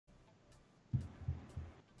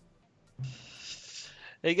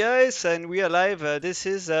Hey guys, and we are live. This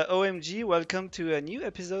is O.M.G. Welcome to a new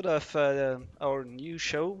episode of our new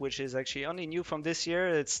show, which is actually only new from this year.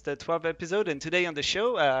 It's the 12th episode, and today on the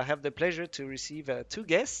show, I have the pleasure to receive two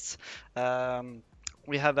guests.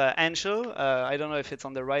 We have Anshel. I don't know if it's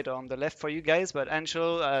on the right or on the left for you guys, but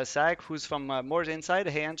Anshel Sack, who's from More Inside.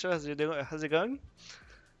 Hey Anshel, how's it going?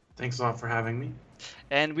 Thanks a lot for having me.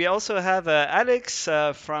 And we also have Alex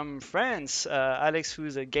from France. Alex,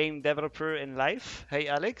 who's a game developer in life. Hey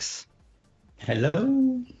Alex.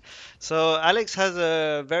 Hello. So Alex has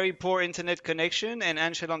a very poor internet connection, and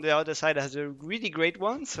Anshel on the other side has a really great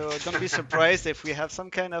one. So don't be surprised if we have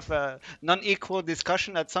some kind of non-equal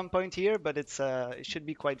discussion at some point here, but it should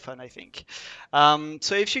be quite fun, I think.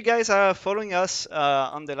 So if you guys are following us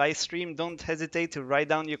on the live stream, don't hesitate to write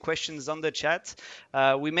down your questions on the chat.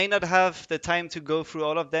 We may not have the time to go through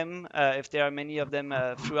all of them if there are many of them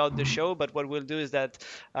throughout the show, but what we'll do is that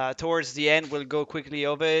towards the end, we'll go quickly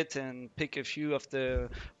over it and pick a few of the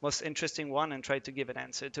most interesting one and try to give an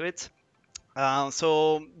answer to it.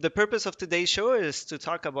 So the purpose of today's show is to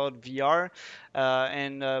talk about VR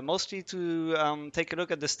and mostly to take a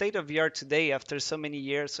look at the state of VR today after so many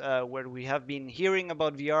years where we have been hearing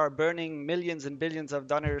about VR, burning millions and billions of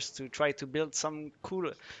dollars to try to build some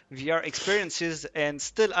cool VR experiences, and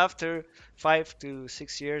still after 5 to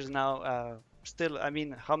 6 years now, still, I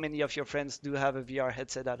mean, how many of your friends do have a VR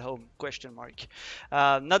headset at home? Question mark.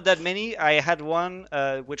 Not that many. I had one,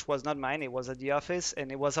 which was not mine. It was at the office,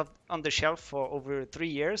 and it was up on the shelf for over 3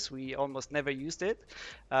 years. We almost never used it.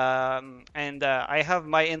 And I have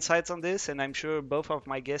my insights on this, and I'm sure both of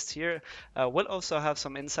my guests here will also have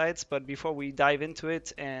some insights. But before we dive into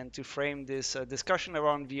it and to frame this discussion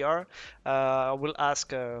around VR, I will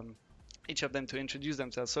ask each of them to introduce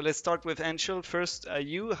themselves. So let's start with Anshel. First,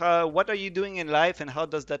 what are you doing in life, and how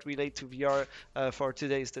does that relate to VR for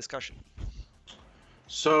today's discussion?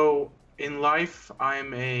 So, in life,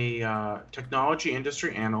 I'm a technology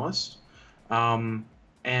industry analyst. Um,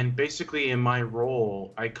 and basically, in my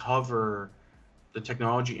role, I cover the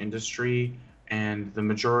technology industry and the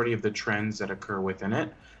majority of the trends that occur within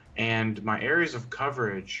it. And my areas of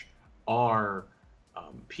coverage are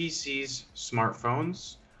PCs,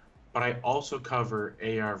 smartphones, but I also cover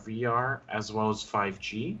AR, VR, as well as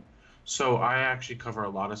 5G. So I actually cover a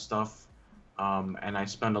lot of stuff, and I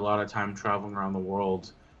spend a lot of time traveling around the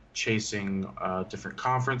world chasing different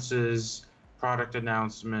conferences, product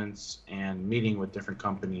announcements, and meeting with different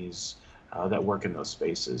companies that work in those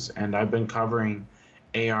spaces. And I've been covering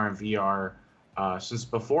AR and VR since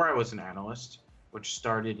before I was an analyst, which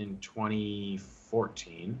started in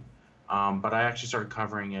 2014. But I actually started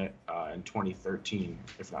covering it in 2013,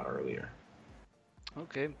 if not earlier.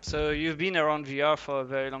 Okay, so you've been around VR for a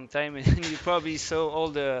very long time, and you probably saw all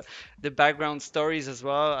the background stories as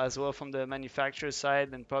well from the manufacturer side,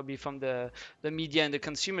 and probably from the media and the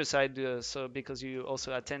consumer side. So because you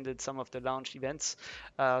also attended some of the launch events,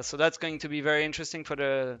 so that's going to be very interesting for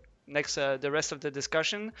the rest of the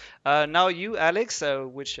discussion. Now you, Alex,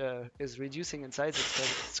 which is reducing in size.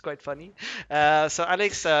 It's quite funny. So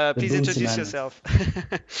Alex, The please bouncy introduce man. yourself.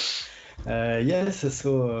 Yes,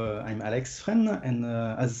 so I'm Alex Fren, and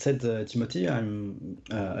as said Timothy, I'm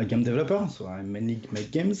a game developer, so I mainly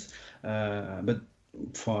make games. But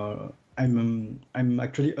for I'm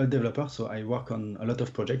actually a developer, so I work on a lot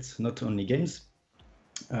of projects, not only games.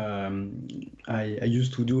 I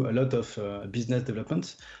used to do a lot of business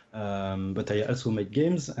development, but I also make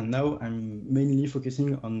games, and now I'm mainly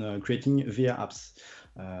focusing on creating VR apps.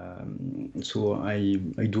 So I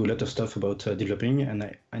do a lot of stuff about developing,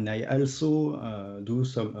 and I also do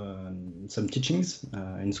some teachings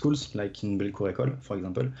in schools, like in Belcourt École, for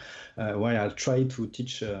example, where I'll try to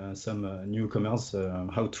teach some newcomers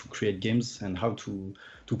how to create games and how to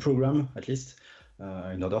program, at least,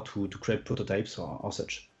 in order to create prototypes or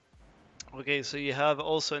such. Okay, so you have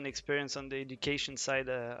also an experience on the education side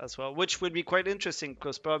as well, which would be quite interesting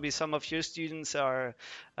because probably some of your students are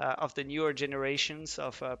of the newer generations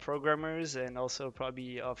of programmers and also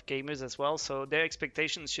probably of gamers as well. So their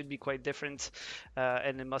expectations should be quite different,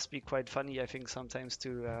 and it must be quite funny, I think, sometimes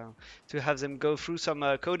to have them go through some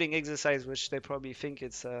coding exercise, which they probably think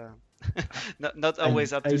it's not I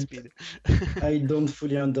always up to I speed. I don't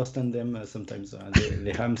fully understand them sometimes.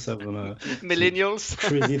 They have some Millennials.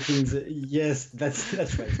 crazy things. Yes, that's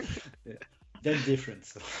right. Yeah, that's different.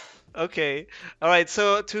 So. Okay, all right.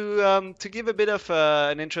 So to give a bit of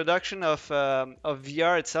an introduction of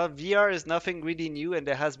VR itself, VR is nothing really new, and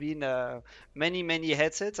there has been many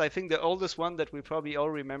headsets. I think the oldest one that we probably all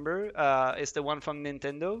remember is the one from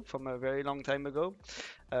Nintendo from a very long time ago.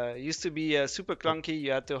 It used to be super clunky.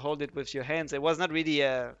 You had to hold it with your hands. It was not really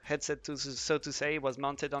a headset, so to say. It was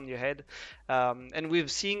mounted on your head. And we've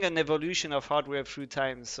seen an evolution of hardware through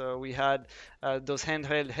time. So we had those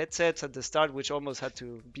handheld headsets at the start, which almost had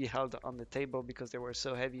to be held on the table because they were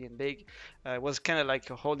so heavy and big. It was kind of like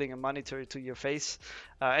holding a monitor to your face.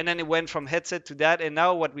 And then it went from headset to that. And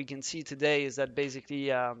now what we can see today is that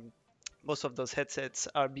basically most of those headsets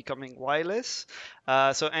are becoming wireless.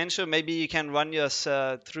 So Anshel, maybe you can run us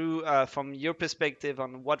through from your perspective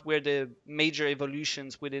on what were the major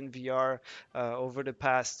evolutions within VR over the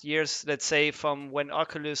past years. Let's say from when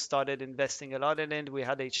Oculus started investing a lot in it, we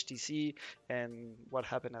had HTC, and what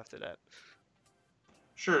happened after that?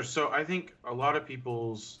 Sure. So I think a lot of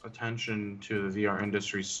people's attention to the VR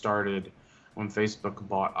industry started when Facebook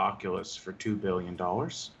bought Oculus for $2 billion.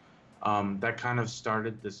 That kind of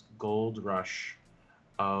started this gold rush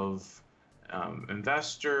of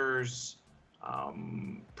investors.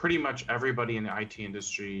 Pretty much everybody in the IT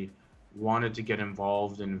industry wanted to get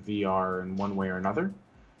involved in VR in one way or another.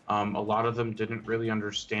 A lot of them didn't really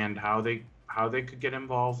understand how they could get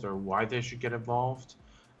involved or why they should get involved.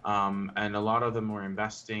 And a lot of them were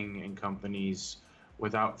investing in companies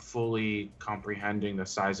without fully comprehending the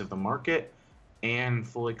size of the market and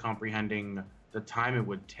fully comprehending the time it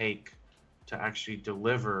would take to actually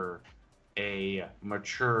deliver a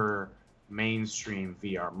mature mainstream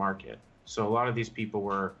VR market. So a lot of these people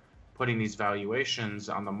were putting these valuations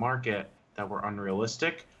on the market that were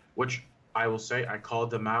unrealistic, which I will say I called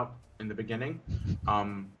them out in the beginning.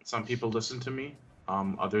 Some people listened to me,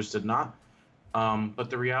 others did not. But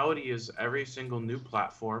the reality is every single new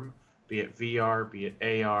platform, be it VR, be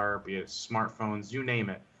it AR, be it smartphones, you name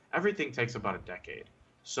it, everything takes about a decade.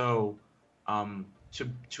 So to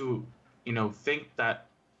think that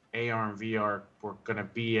AR and VR were going to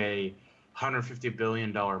be a $150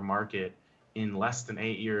 billion market in less than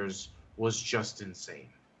 8 years was just insane.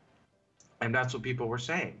 And that's what people were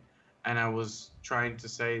saying. And I was trying to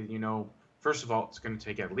say, first of all, it's going to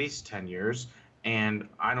take at least 10 years. And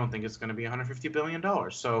I don't think it's going to be $150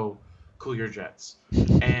 billion. So cool your jets.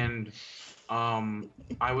 And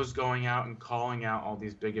I was going out and calling out all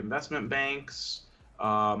these big investment banks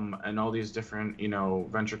and all these different,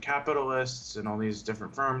 venture capitalists and all these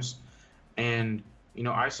different firms. And,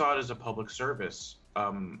 I saw it as a public service,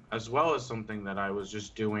 as well as something that I was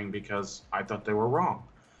just doing because I thought they were wrong.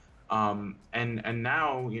 And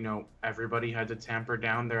now, everybody had to tamper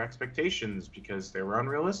down their expectations because they were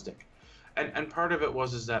unrealistic. And part of it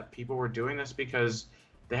is that people were doing this because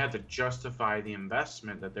they had to justify the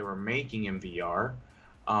investment that they were making in VR,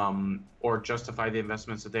 or justify the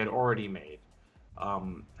investments that they had already made,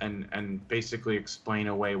 and basically explain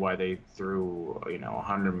away why they threw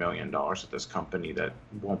 $100 million at this company that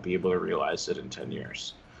won't be able to realize it in 10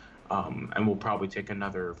 years, and will probably take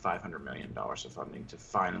another $500 million of funding to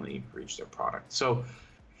finally reach their product. So,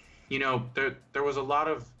 there was a lot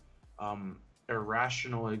of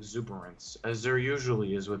irrational exuberance, as there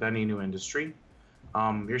usually is with any new industry.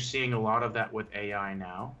 You're seeing a lot of that with AI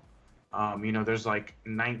now. There's like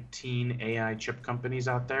 19 AI chip companies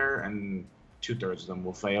out there, and 2/3 of them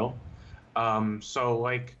will fail.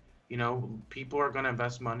 So people are going to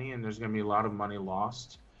invest money, and there's going to be a lot of money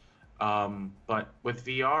lost. But with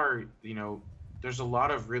VR, there's a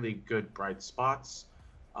lot of really good bright spots,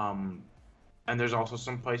 and there's also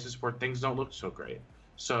some places where things don't look so great.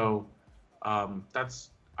 So that's,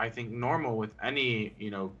 I think, normal with any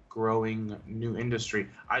growing new industry.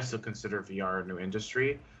 I still consider VR a new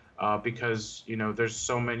industry because there's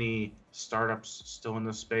so many startups still in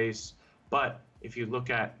the space. But if you look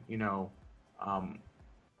at the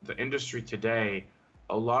industry today,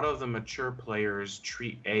 a lot of the mature players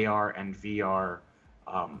treat AR and VR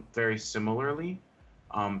very similarly,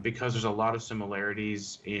 because there's a lot of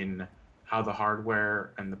similarities in how the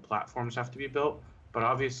hardware and the platforms have to be built. But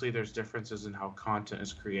obviously there's differences in how content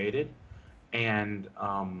is created. And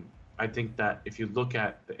I think that if you look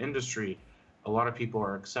at the industry, a lot of people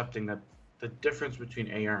are accepting that the difference between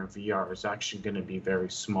AR and VR is actually going to be very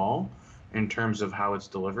small in terms of how it's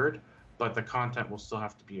delivered, but the content will still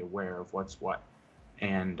have to be aware of what's what.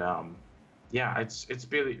 And yeah, it's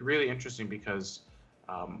really, really interesting because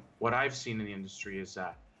what I've seen in the industry is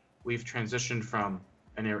that we've transitioned from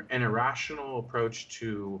an irrational approach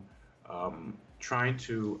to trying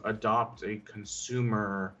to adopt a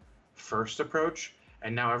consumer first approach,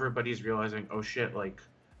 and now everybody's realizing, oh shit,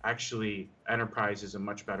 actually enterprise is a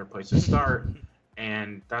much better place to start,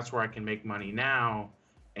 and that's where I can make money now.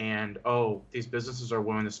 And these businesses are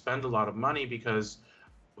willing to spend a lot of money because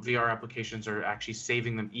VR applications are actually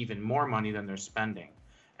saving them even more money than they're spending.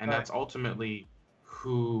 And that's ultimately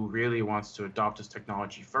who really wants to adopt this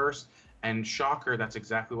technology first. And shocker, that's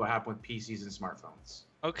exactly what happened with PCs and smartphones.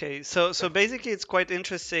 Okay, so basically it's quite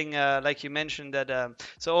interesting, like you mentioned that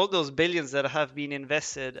so all those billions that have been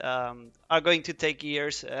invested are going to take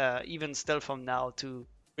years, even still from now, to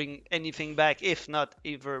bring anything back, if not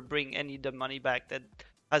ever bring any of the money back that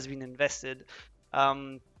has been invested.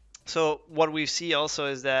 So what we see also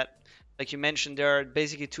is that, like you mentioned, there are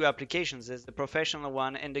basically two applications. There's the professional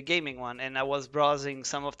one and the gaming one. And I was browsing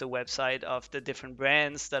some of the website of the different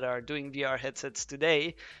brands that are doing VR headsets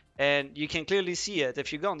today, and you can clearly see it.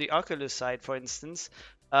 If you go on the Oculus side, for instance,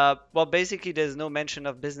 well, basically there's no mention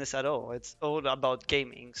of business at all. It's all about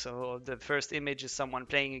gaming. So the first image is someone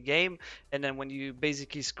playing a game, and then when you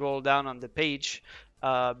basically scroll down on the page,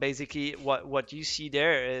 basically what you see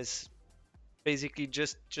there is basically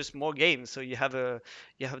just more games. So you have the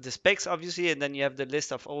specs obviously, and then you have the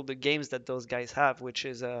list of all the games that those guys have, which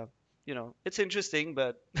is it's interesting,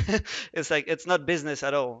 but it's like it's not business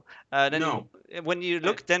at all. Then No. when you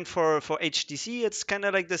look then for HTC, it's kind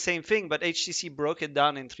of like the same thing, but HTC broke it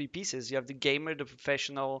down in three pieces. You have the gamer, the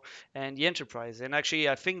professional, and the enterprise. And actually,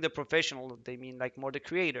 I think the professional, they mean like more the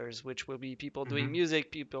creators, which will be people doing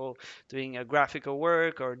music, people doing graphical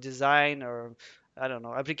work or design, or I don't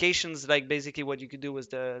know, applications like basically what you could do with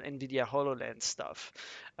the NVIDIA HoloLens stuff.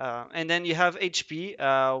 And then you have HP,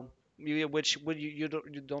 which you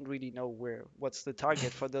don't really know what's the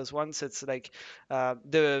target for those ones. It's like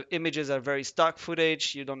the images are very stock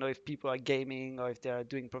footage. You don't know if people are gaming or if they are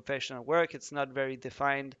doing professional work. It's not very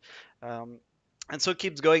defined. And so it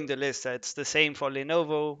keeps going the list. It's the same for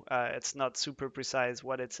Lenovo. It's not super precise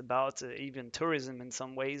what it's about, even tourism in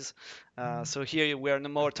some ways. So here we are no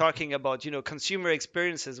more talking about consumer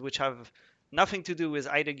experiences which have nothing to do with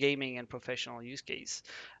either gaming and professional use case.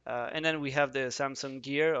 And then we have the Samsung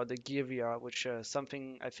Gear or the Gear VR, which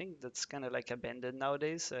something I think that's kind of like abandoned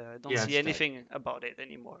nowadays. I don't see anything about it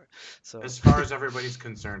anymore. So as far as everybody's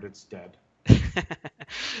concerned, it's dead.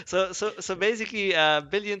 So basically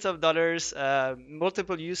billions of dollars,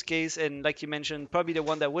 multiple use case, and like you mentioned, probably the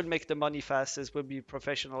one that would make the money fastest would be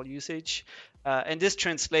professional usage, and this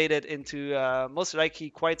translated into most likely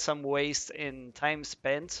quite some waste in time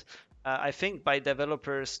spent, I think, by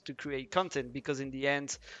developers to create content, because in the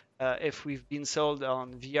end, if we've been sold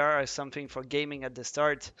on VR as something for gaming at the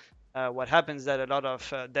start, what happens is that a lot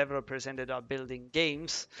of developers ended up building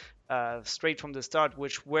games straight from the start,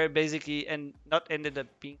 which were basically and not ended up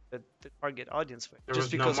being the target audience for it, just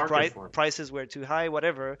because prices were too high,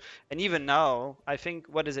 whatever. And even now, I think,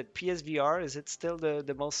 what is it, PSVR, is it still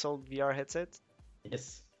the most sold VR headset?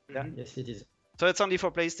 Yes. Yeah. Yes, it is. So it's only for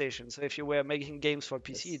PlayStation. So if you were making games for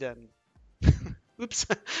PC, then oops.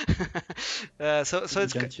 So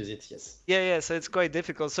it's can't use it. Yes. Yeah. So it's quite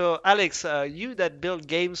difficult. So Alex, you that build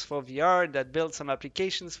games for VR, that build some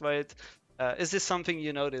applications for it, is this something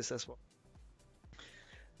you notice as well?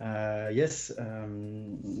 Yes.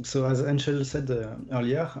 So as Anshel said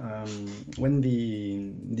earlier, when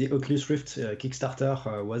the Oculus Rift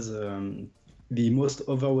Kickstarter was the most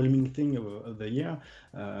overwhelming thing of the year,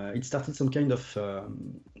 it started some kind of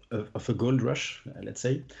a gold rush, let's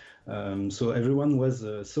say. So everyone was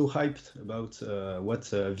so hyped about what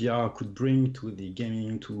VR could bring to the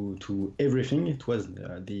gaming, to everything. It was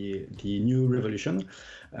the new revolution,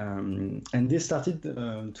 and they started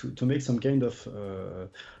to make some kind of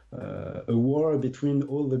a war between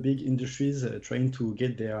all the big industries trying to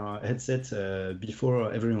get their headset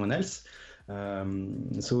before everyone else.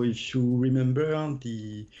 So if you remember,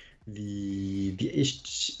 the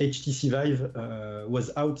HTC Vive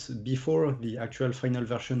was out before the actual final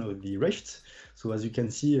version of the Rift. So as you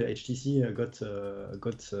can see, HTC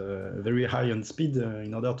got very high on speed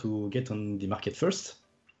in order to get on the market first.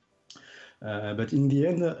 But in the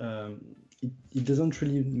end, it doesn't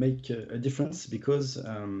really make a difference, because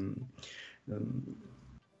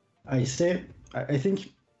I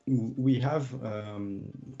think we have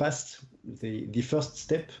passed the first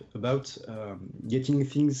step about getting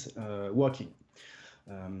things working.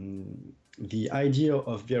 The idea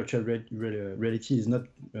of virtual reality is not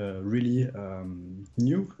really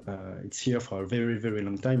new. It's here for a very, very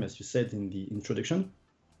long time, as you said in the introduction.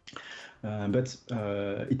 But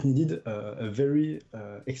it needed a very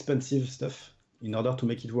expensive stuff in order to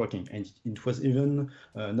make it working, and it was even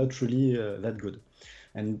not really that good.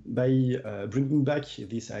 And by bringing back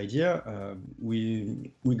this idea,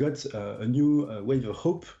 we got a new wave of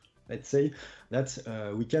hope, let's say, that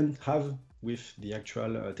we can have with the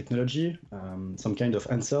actual technology some kind of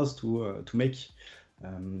answers to make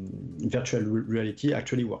virtual reality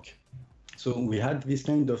actually work. So we had this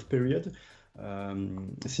kind of period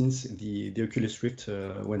since the Oculus Rift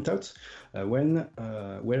went out,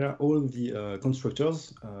 where all the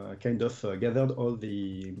constructors kind of gathered all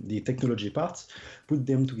the technology parts, put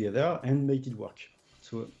them together, and made it work.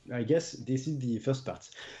 So I guess this is the first part.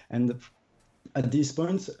 And at this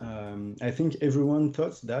point, I think everyone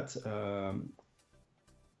thought that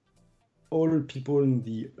all people in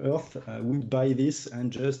the earth would buy this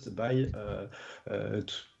and just buy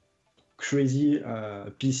crazy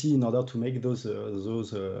PC in order to make those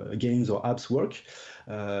games or apps work,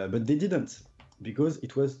 but they didn't, because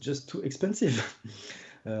it was just too expensive.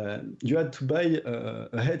 You had to buy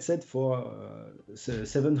a headset for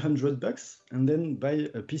 $700 and then buy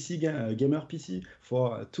a gamer PC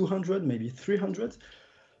for 200, maybe 300.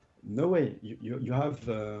 No way. You have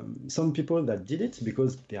some people that did it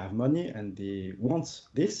because they have money and they want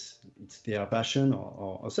this. It's their passion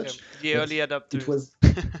or such. Yeah, the early adopters. It was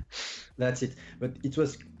that's it. But it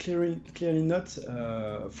was clearly not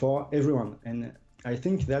for everyone. And I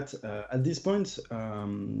think that at this point,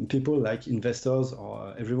 people like investors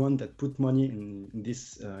or everyone that put money in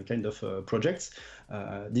this kind of projects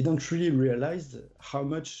didn't really realize how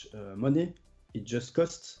much money it just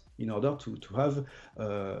costs in order to have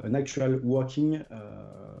an actual working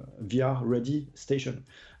VR-ready station.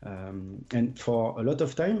 And for a lot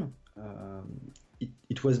of time,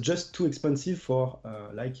 it was just too expensive for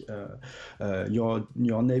your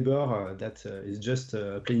neighbor that is just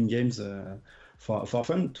playing games for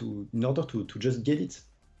fun in order to just get it.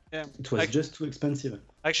 Yeah, it was just too expensive.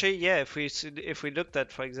 Actually, yeah. If we looked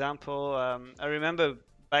at, for example, I remember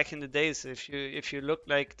back in the days, if you look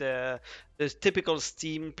like the typical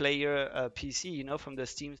Steam player PC, you know, from the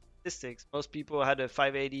Steam statistics, most people had a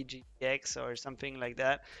 580 GTX or something like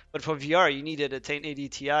that. But for VR, you needed a 1080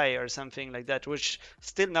 Ti or something like that, which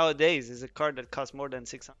still nowadays is a card that costs more than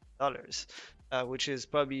 $600, which is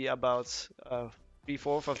probably about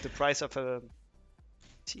 3/4 of the price of a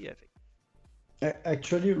PC, I think.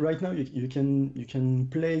 Actually, right now you can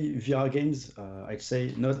play VR games. I'd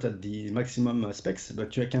say not at the maximum specs,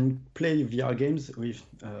 but you can play VR games with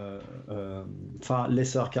far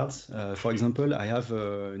lesser cards. For example, I have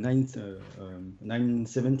a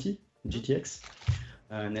 970 GTX,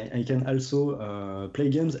 and I can also play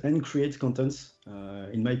games and create contents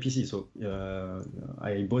in my PC. So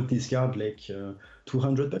I bought this card like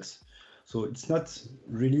 $200. So it's not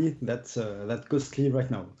really that costly right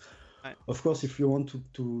now. Right. Of course, if you want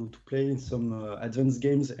to play some advanced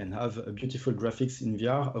games and have beautiful graphics in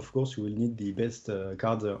VR, of course you will need the best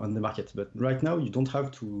card on the market. But right now you don't have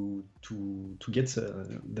to get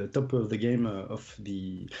the top of the game of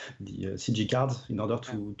the CG card in order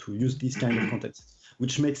to use this kind of content,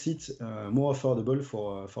 which makes it more affordable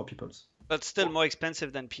for people. But still more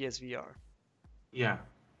expensive than PSVR. Yeah.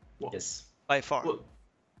 Well, yes. By far. Well,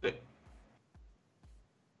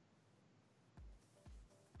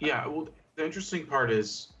 yeah, well, the interesting part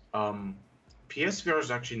is PSVR is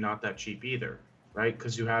actually not that cheap either, right?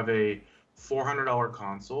 Because you have a $400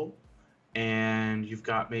 console and you've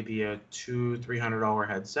got maybe a $200-300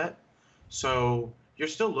 headset. So you're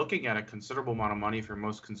still looking at a considerable amount of money for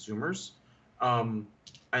most consumers. And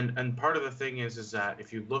part of the thing is that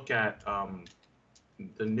if you look at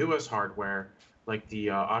the newest hardware, like the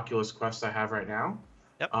Oculus Quest I have right now,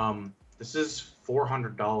 yep. This is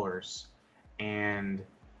 $400, and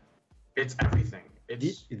it's everything.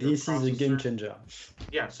 This is a game changer.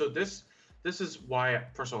 Yeah, so this is why,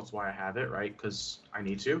 first of all, it's why I have it, right? Because I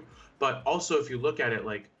need to. But also, if you look at it,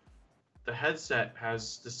 like, the headset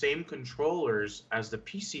has the same controllers as the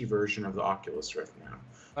PC version of the Oculus Rift now.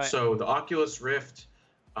 Right. So the Oculus Rift,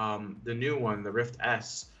 the new one, the Rift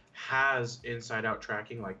S, has inside-out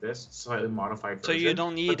tracking like this, slightly modified version. So you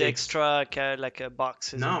don't need extra like a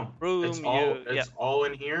box. No, room. It's all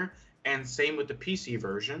in here. And same with the PC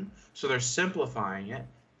version. So they're simplifying it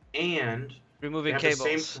and removing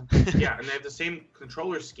cables. And they have the same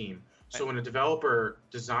controller scheme. So when a developer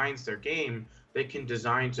designs their game, they can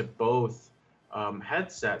design to both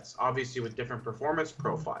headsets, obviously with different performance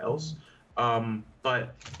profiles.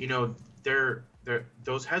 But you know,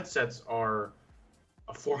 those headsets are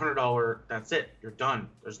a $400. That's it. You're done.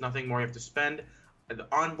 There's nothing more you have to spend. The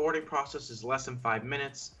onboarding process is less than 5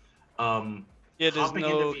 minutes. Yeah, there's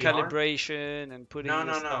no calibration and putting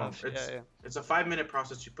stuff. It's a 5-minute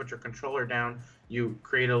process. You put your controller down, you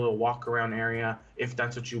create a little walk-around area if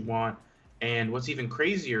that's what you want. And what's even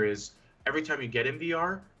crazier is every time you get in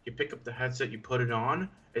VR, you pick up the headset, you put it on,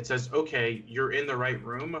 it says, okay, you're in the right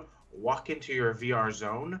room, walk into your VR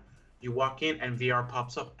zone. You walk in and VR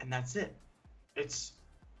pops up, and that's it. It's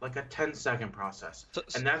like a 10-second process.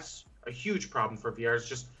 And that's a huge problem for VR. It's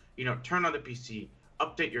just, you know, turn on the PC,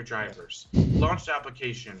 update your drivers, launch the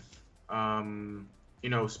application, you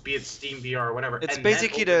know, be it Steam VR or whatever. It's and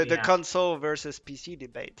basically then open the app. console versus PC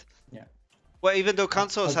debate. Yeah. Well, even though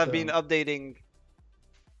consoles have been updating,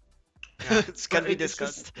 Yeah. it can be It's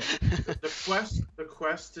just- discussed. the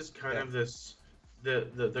quest is kind of this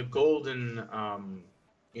the golden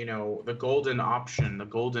you know, the golden option, the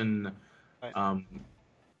golden Right.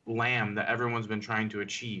 lamb that everyone's been trying to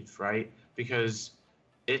achieve, right? Because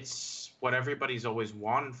it's what everybody's always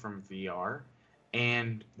wanted from VR,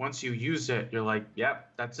 and once you use it, you're like,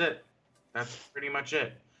 yep, that's it. That's pretty much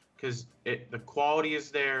it. Because the quality is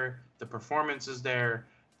there, the performance is there,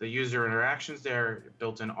 the user interaction's there,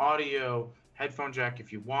 built-in audio, headphone jack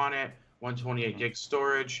if you want it, 128 gig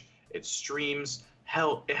storage, it streams.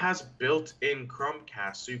 Hell, it has built-in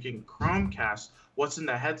Chromecast, so you can Chromecast what's in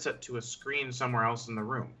the headset to a screen somewhere else in the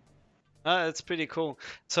room. That's pretty cool.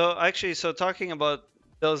 So actually, so talking about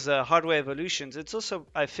those hardware evolutions, it's also,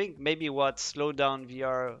 I think, maybe what slowed down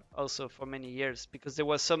VR also for many years, because there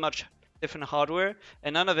was so much different hardware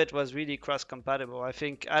and none of it was really cross-compatible. I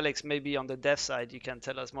think, Alex, maybe on the dev side, you can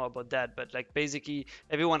tell us more about that, but like basically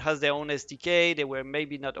everyone has their own SDK. They were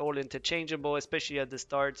maybe not all interchangeable, especially at the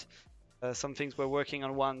start. Some things were working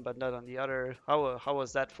on one but not on the other. How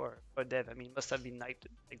was that for dev? I mean, it must have been like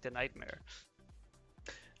the nightmare.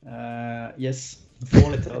 Yes,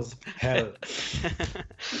 4 letters. Hell.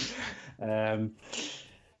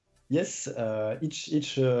 Yes, each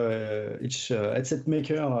headset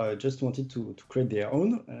maker just wanted to create their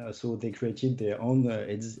own, so they created their own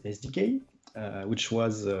SDK, which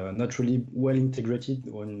was not really well integrated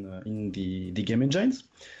in the game engines.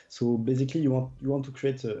 So basically, you want to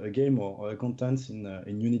create a game or a content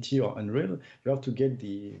in Unity or Unreal, you have to get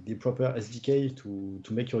the proper SDK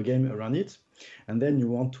to make your game around it. And then you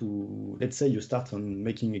want to, let's say you start on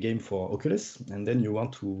making a game for Oculus, and then you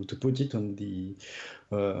want to put it on the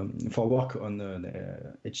for work on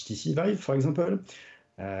the HTC Vive, for example.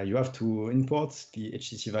 You have to import the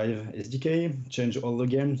HTC Vive SDK, change all the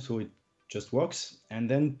game so it just works, and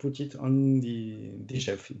then put it on the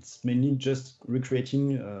shelf. It's mainly just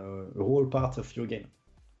recreating a whole part of your game.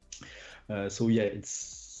 So yeah,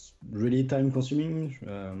 it's really time consuming.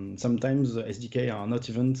 Sometimes SDK are not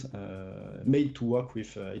even made to work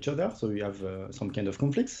with each other, so you have some kind of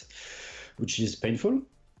conflicts, which is painful.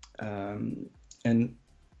 And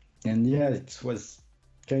yeah, it was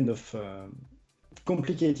kind of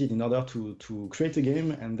complicated in order to create a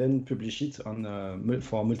game and then publish it on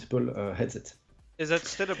for multiple headsets. Is that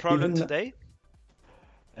still a problem today?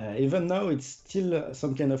 Even now, it's still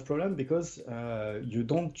some kind of problem because you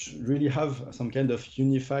don't really have some kind of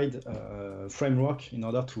unified framework in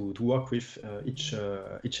order to work with each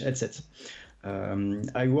headset.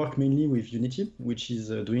 I work mainly with Unity, which is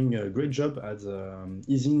doing a great job at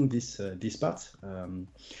easing this part.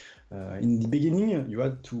 In the beginning, you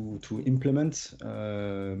had to implement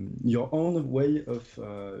your own way of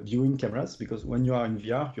viewing cameras, because when you are in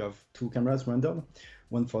VR, you have 2 cameras rendered,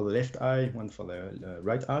 one for the left eye, one for the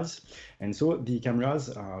right eyes. And so the cameras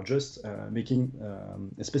are just making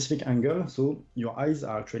a specific angle, so your eyes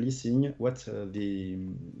are actually seeing what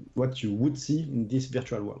you would see in this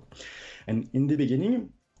virtual world. And in the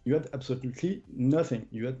beginning, you had absolutely nothing.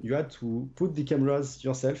 You had to put the cameras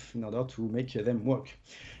yourself in order to make them work.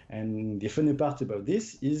 And the funny part about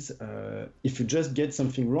this is if you just get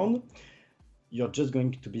something wrong, you're just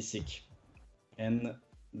going to be sick. And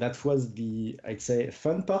that was the, I'd say,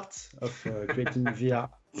 fun part of creating VR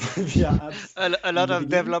apps. A lot of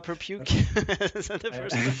developer puke. Is that the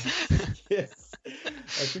first one? Yes.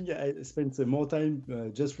 I think I spent more time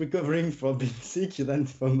just recovering from being sick than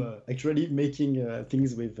from actually making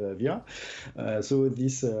things with VR. So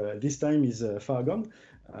this time is far gone.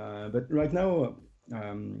 But right now,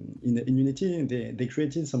 in Unity, they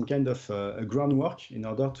created some kind of a groundwork in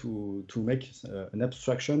order to make an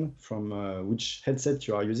abstraction from which headset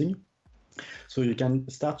you are using. So you can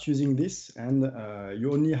start using this, and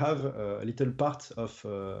you only have a little part of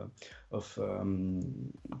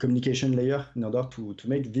communication layer in order to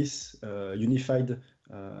make this unified.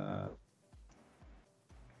 Uh-oh.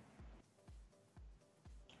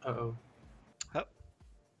 Oh.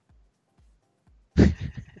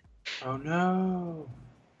 Oh no.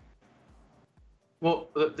 Well,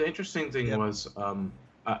 the interesting thing was on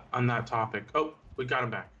that topic. Oh, we got him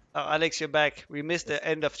back. Oh, Alex, you're back. We missed the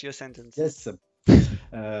end of your sentence. Yes.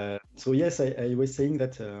 So yes, I was saying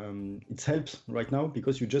that it helps right now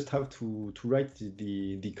because you just have to write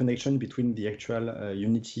the connection between the actual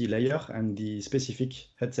Unity layer and the specific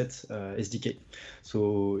headset SDK.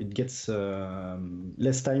 So it gets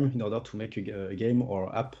less time in order to make a game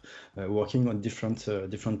or app working on different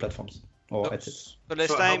platforms. or So, headsets. so less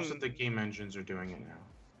So it helps time, that the game engines are doing it now.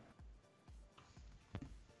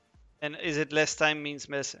 and is it less time means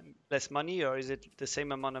less money, or is it the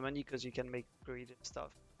same amount of money because you can make creative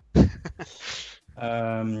stuff?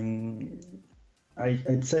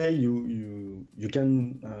 I'd say you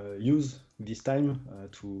can use this time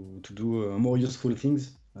to do more useful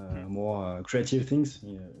things, more creative things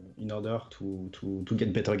in order to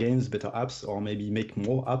get better games, better apps, or maybe make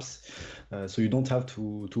more apps. So you don't have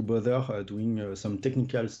to bother doing some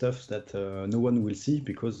technical stuff that no one will see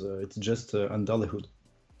because it's just under the hood.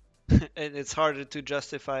 And it's harder to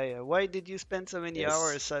justify why did you spend so many Yes.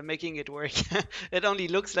 hours making it work? It only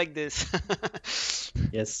looks like this.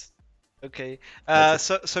 Yes. Okay. That's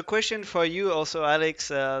it. So question for you also, Alex.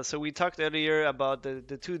 So we talked earlier about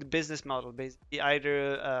the two business model, basically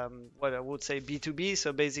either what I would say B2B,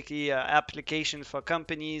 so basically application for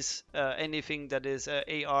companies, anything that is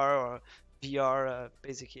AR or VR,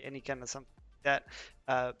 basically any kind of something like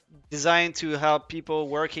that, designed to help people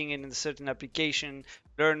working in a certain application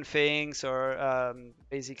learn things or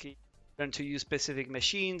basically learn to use specific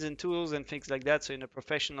machines and tools and things like that. So in a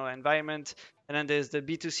professional environment. And then there's the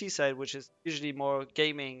B2C side, which is usually more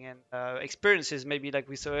gaming and experiences, maybe like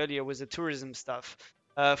we saw earlier with the tourism stuff.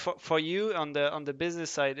 For you on the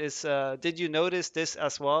business side, did you notice this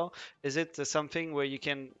as well? Is it something where you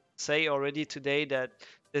can say already today that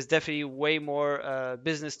there's definitely way more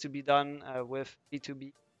business to be done with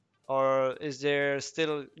B2B, or is there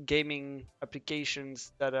still gaming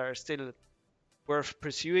applications that are still worth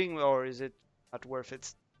pursuing, or is it not worth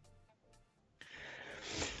it?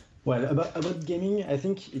 Well, about gaming, I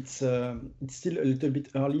think it's still a little bit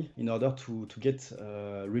early in order to get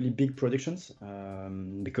really big productions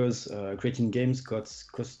because creating games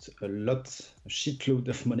cost a shitload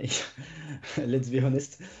of money. Let's be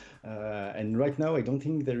honest. And right now, I don't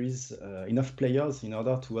think there is enough players in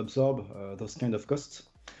order to absorb those kind of costs.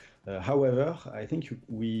 However, I think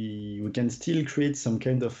we can still create some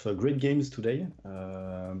kind of great games today,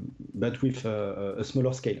 but with a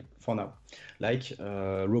smaller scale for now. Like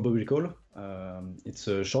Robo Recall, it's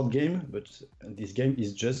a short game, but this game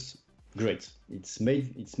is just great. It's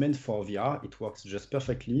meant for VR. It works just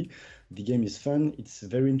perfectly. The game is fun. It's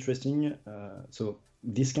very interesting. So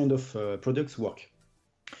this kind of products work.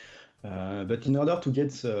 But in order to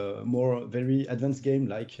get more very advanced game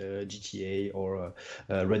like GTA or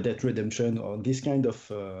Red Dead Redemption or this kind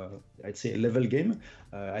of, I'd say, level game,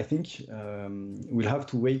 I think we'll have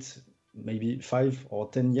to wait maybe 5 or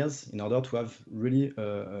 10 years in order to have really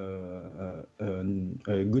a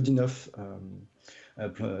good enough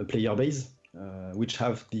player base, which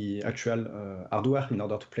have the actual hardware in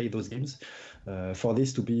order to play those games, for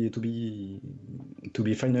this to be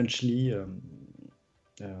financially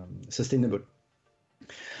sustainable.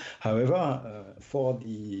 However, for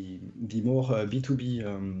the more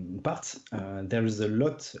B2B part, there is a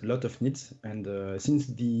lot of needs, and since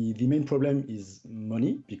the main problem is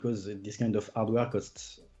money, because this kind of hardware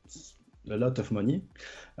costs a lot of money,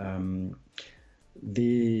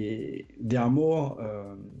 they are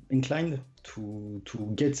more inclined to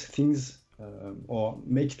get things or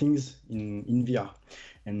make things in VR.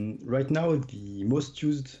 And right now, the most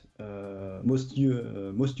use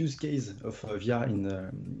case of VR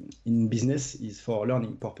in business is for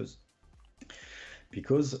learning purpose,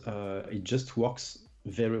 because it just works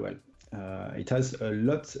very well. It has a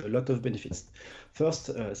lot of benefits.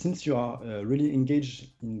 First, since you are really engaged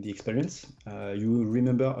in the experience, you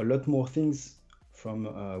remember a lot more things from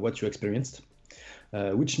what you experienced,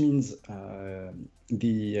 which means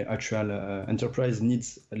the actual enterprise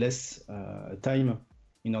needs less time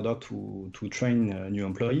in order to train new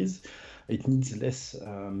employees. It needs less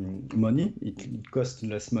money, it costs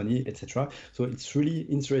less money, etc. So it's really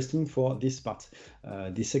interesting for this part.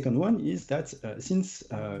 The second one is that since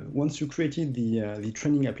once you created the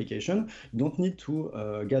training application, you don't need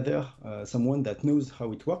to gather someone that knows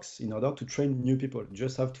how it works in order to train new people. You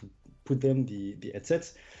just have to put them the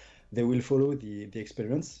headsets. They will follow the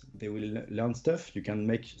experience. They will learn stuff. You can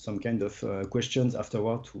make some kind of questions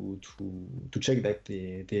afterward to check that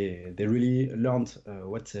they really learned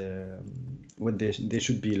what they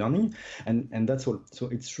should be learning, and that's all. So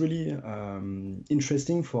it's really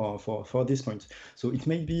interesting for this point. So it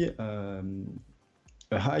may be a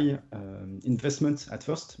high investment at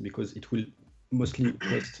first, because it will mostly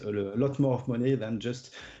cost a lot more of money than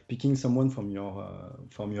just picking someone from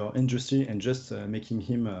your industry and just making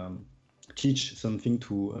him teach something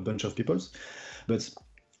to a bunch of people. But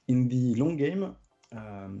in the long game,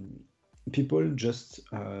 people just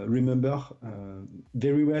remember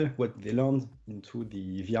very well what they learned into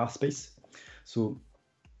the VR space. So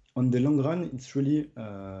on the long run, it's really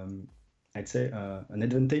I'd say, an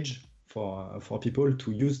advantage for people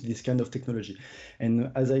to use this kind of technology.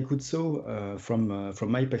 And as I could saw from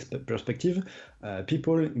my perspective,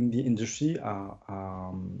 people in the industry are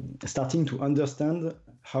starting to understand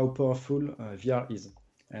how powerful VR is.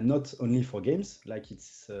 And not only for games, like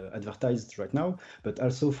it's advertised right now, but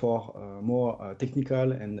also for more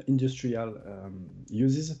technical and industrial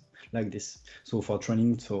uses like this. So for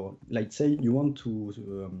training, so let's say you want to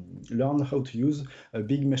learn how to use a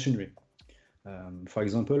big machinery. For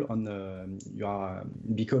example, you are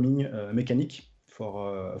becoming a mechanic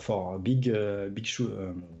for big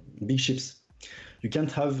ships. You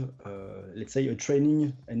can't have, let's say, a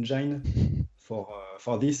training engine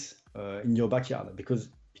for this in your backyard because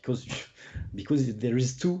there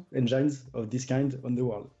is 2 engines of this kind on the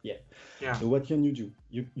world. Yeah. So what can you do?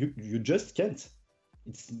 You just can't.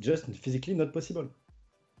 It's just physically not possible.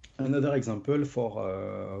 Another example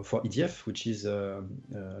for EDF, which is an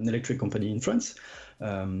electric company in France,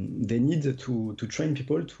 they need to train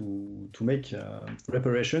people to make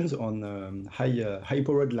reparations on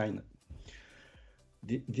high-powered line.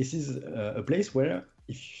 This is a place where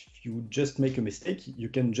if you just make a mistake, you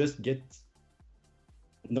can just get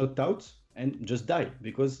knocked out and just die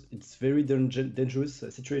because it's very dangerous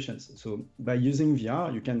situations. So by using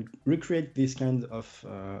VR, you can recreate this kind of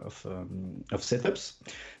setups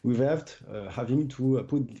without having to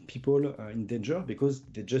put people in danger because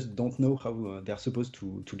they just don't know how they're supposed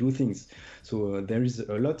to do things. So there is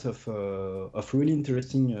a lot of really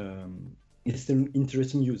interesting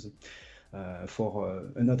use.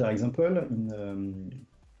 For another example,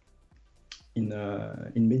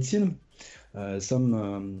 in medicine,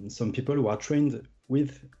 some people who are trained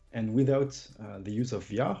with and without the use of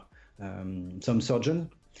VR, some surgeons,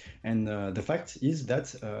 and the fact is that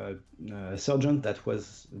surgeons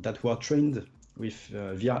that were trained with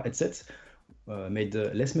VR headsets made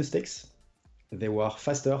less mistakes. They were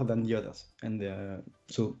faster than the others, and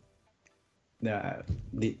so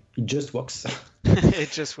it just works.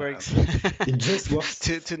 It just works. It just works.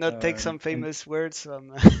 to not take some famous words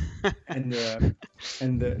from. And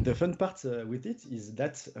the fun part with it is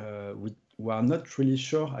that we are not really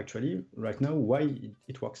sure actually right now why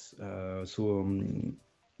it works.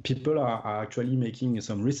 People are actually making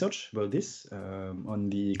some research about this on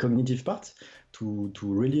the cognitive part to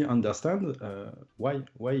really understand why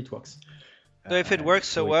it works. So if it works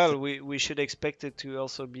so well, we should expect it to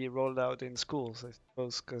also be rolled out in schools, I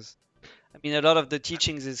suppose, because I mean, a lot of the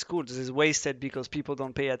teachings in schools is wasted because people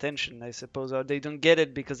don't pay attention, I suppose, or they don't get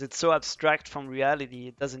it because it's so abstract from reality.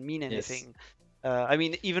 It doesn't mean anything. Yes. I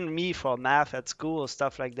mean, even me for math at school or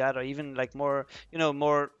stuff like that, or even like more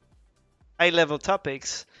high-level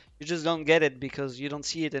topics, you just don't get it because you don't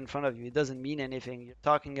see it in front of you. It doesn't mean anything. You're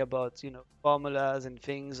talking about, formulas and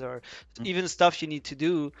things, or even stuff you need to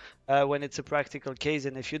do when it's a practical case.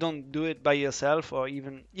 And if you don't do it by yourself, or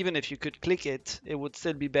even if you could click it, it would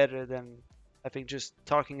still be better than, I think, just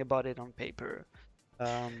talking about it on paper.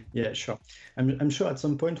 Yeah, sure. I'm sure at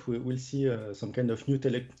some point we'll see some kind of new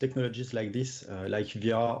technologies like this, like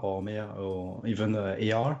VR or even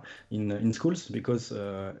AR in schools, because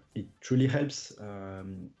it truly helps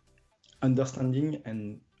understanding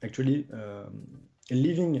and actually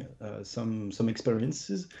living some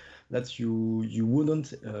experiences that you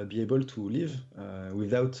wouldn't be able to live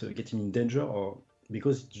without getting in danger, or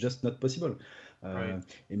because it's just not possible. Right.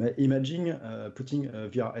 Imagine putting a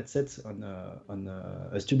VR headset on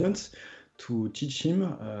a student to teach him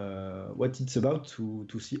what it's about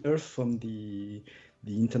to see Earth from the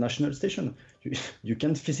international station. You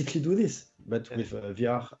can't physically do this, but with a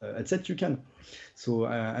VR headset you can. So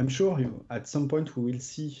I'm sure at some point we will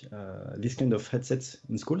see this kind of headsets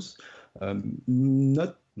in schools.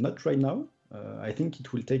 Not right now. I think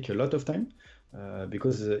it will take a lot of time.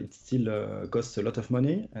 Because it still costs a lot of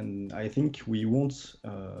money, and I think we won't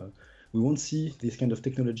see these kind of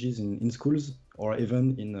technologies in schools or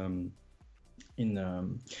even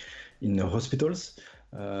in hospitals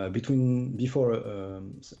before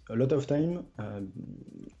a lot of time,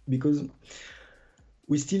 because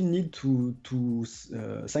we still need to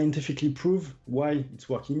scientifically prove why it's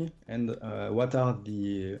working and what are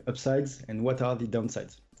the upsides and what are the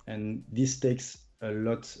downsides, and this takes a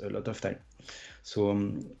lot of time. So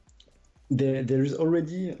there is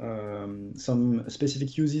already some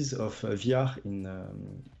specific uses of VR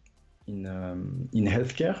in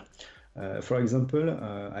healthcare. For example,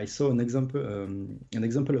 I saw an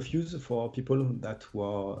example of use for people that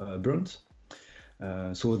were burnt.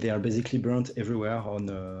 So they are basically burnt everywhere on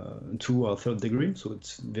 2 or 3rd degree. So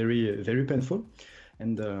it's very, very painful.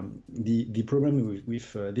 And the problem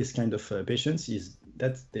with this kind of patients is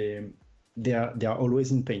that they are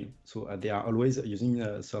always in pain. So they are always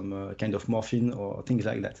using some kind of morphine or things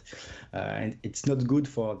like that, and it's not good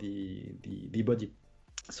for the body.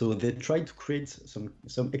 So they try to create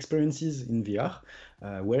some experiences in VR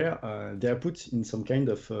where they are put in some kind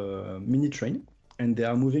of mini train, and they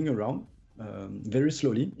are moving around very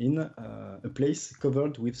slowly in a place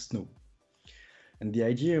covered with snow. And the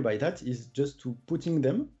idea by that is just to putting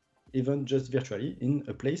them, even just virtually, in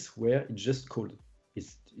a place where it's just cold.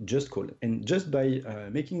 It's just cold. And just by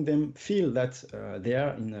making them feel that they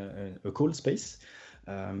are in a cold space,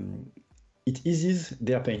 it eases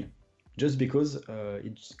their pain. Just because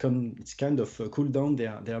it's kind of cool down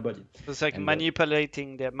their body. So it's like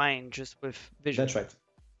manipulating their mind just with vision. That's right.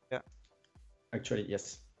 Yeah. Actually,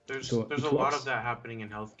 yes. There's a lot of that happening in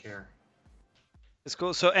healthcare. It's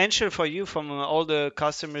cool. So Anshel, for you, from all the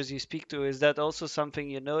customers you speak to, is that also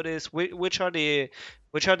something you notice? Which are the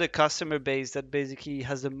customer base that basically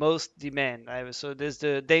has the most demand? So there's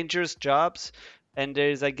the dangerous jobs, and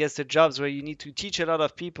there's, I guess, the jobs where you need to teach a lot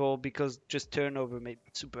of people because just turnover may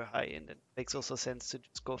be super high, and it makes also sense to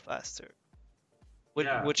just go faster.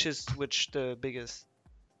 Which the biggest?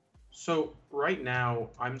 So right now,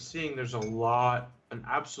 I'm seeing there's an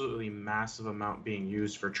absolutely massive amount being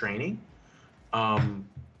used for training. And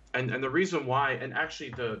the reason why, and actually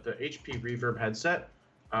the HP Reverb headset,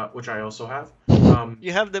 which I also have,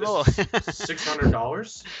 you have them all,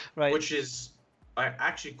 $600, right? Which is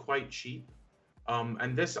actually quite cheap.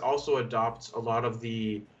 And this also adopts a lot of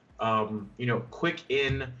the, quick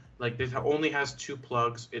in, like this only has 2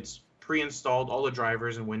 plugs. It's pre-installed, all the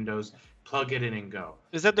drivers and Windows, plug it in and go.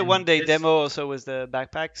 Is that the one they demo also with the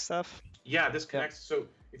backpack stuff? Yeah, this connects. Yeah. So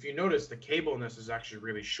if you notice, the cable in this is actually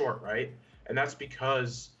really short, right? And that's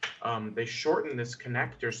because they shorten this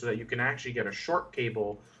connector so that you can actually get a short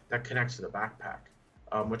cable that connects to the backpack,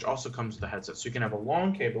 which also comes with the headset. So you can have a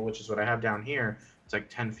long cable, which is what I have down here. It's like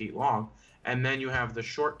 10 feet long. And then you have the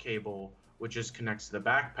short cable, which just connects to the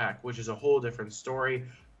backpack, which is a whole different story.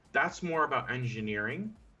 That's more about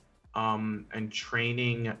engineering and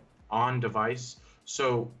training on device.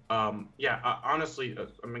 So honestly,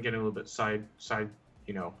 I'm getting a little bit side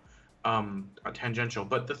tangential,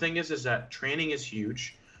 but the thing is that training is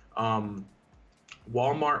huge.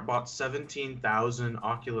 Walmart bought 17,000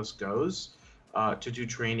 Oculus Go's to do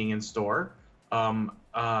training in store.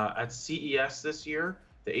 At CES this year,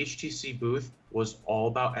 the HTC booth was all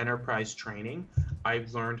about enterprise training. I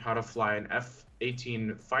learned how to fly an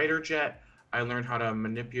F-18 fighter jet. I learned how to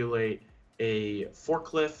manipulate a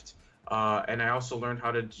forklift, and I also learned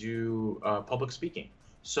how to do public speaking.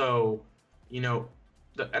 So,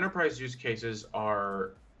 the enterprise use cases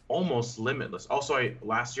are almost limitless. Also,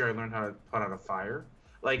 last year I learned how to put out a fire.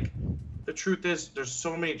 Like, the truth is, there's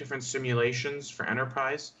so many different simulations for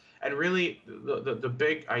enterprise, and really, the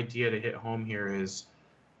big idea to hit home here is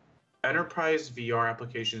enterprise VR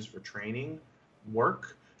applications for training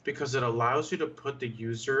work because it allows you to put the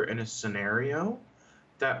user in a scenario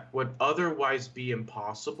that would otherwise be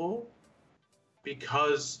impossible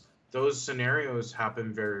because those scenarios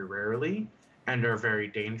happen very rarely and are very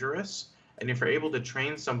dangerous. And if you're able to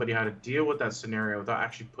train somebody how to deal with that scenario without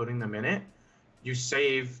actually putting them in it, you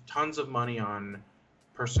save tons of money on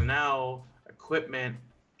personnel, equipment,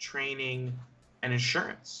 training, and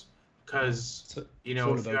insurance. Because, if you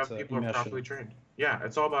have people who are properly trained. Yeah,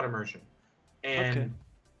 it's all about immersion. And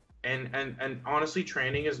and honestly,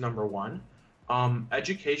 training is number one.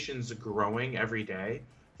 Education's growing every day.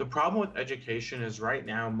 The problem with education is right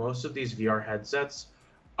now, most of these VR headsets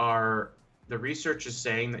the research is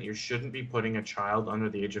saying that you shouldn't be putting a child under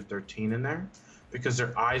the age of 13 in there because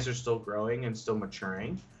their eyes are still growing and still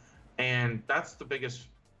maturing. And that's the biggest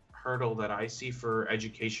hurdle that I see for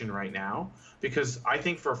education right now, because I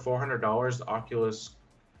think for $400, the Oculus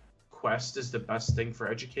Quest is the best thing for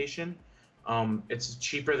education. It's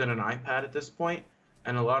cheaper than an iPad at this point,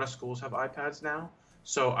 and a lot of schools have iPads now.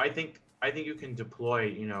 So I think you can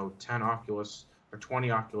deploy, 10 Oculus or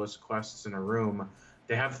 20 Oculus Quests in a room.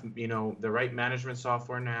 They have, the right management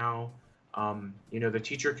software now. The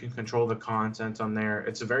teacher can control the content on there.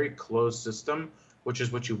 It's a very closed system, which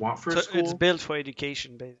is what you want for a school. It's built for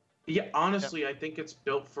education, basically. Yeah, honestly, I think it's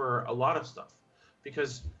built for a lot of stuff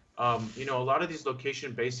because, a lot of these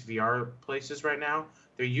location-based VR places right now,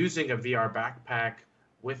 they're using a VR backpack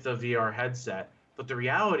with a VR headset. But the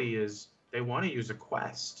reality is they want to use a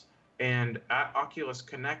Quest. And at Oculus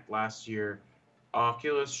Connect last year,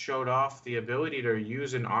 Oculus showed off the ability to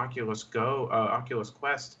use an Oculus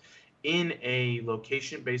Quest in a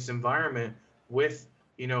location-based environment with,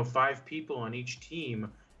 5 people on each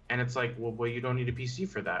team. And it's like, well, you don't need a PC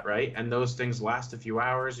for that, right? And those things last a few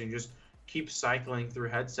hours, and you just keep cycling through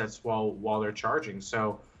headsets while they're charging.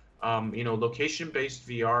 So, location-based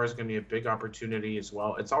VR is going to be a big opportunity as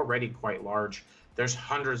well. It's already quite large. There's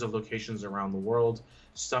hundreds of locations around the world.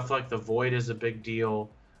 Stuff like the Void is a big deal.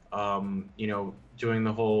 Doing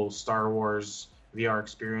the whole Star Wars VR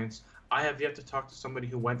experience. I have yet to talk to somebody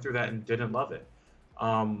who went through that and didn't love it.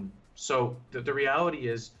 So the reality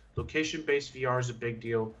is location-based VR is a big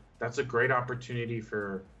deal. That's a great opportunity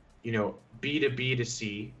for, B2B to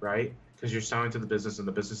C, right? Because you're selling to the business and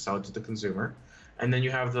the business selling to the consumer. And then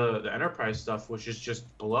you have the enterprise stuff, which is just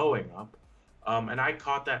blowing up. And I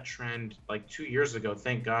caught that trend like 2 years ago,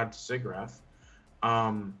 thank God to SIGGRAPH.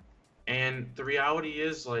 And the reality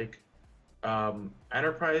is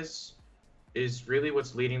enterprise is really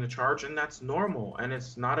what's leading the charge, and that's normal, and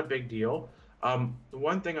it's not a big deal. The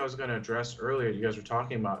one thing I was going to address earlier, you guys were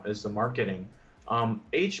talking about, is the marketing.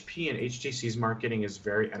 HP and HTC's marketing is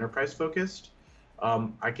very enterprise focused.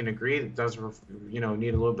 I can agree it does, need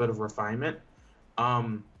a little bit of refinement.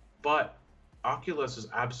 But Oculus is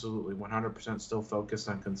absolutely 100% still focused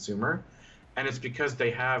on consumer, and it's because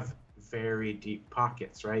they have very deep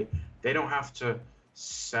pockets, right? They don't have to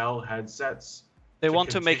sell headsets. They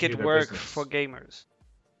want to make continue it their work business. for gamers.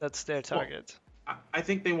 That's their target. Well, I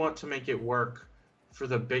think they want to make it work for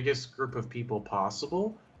the biggest group of people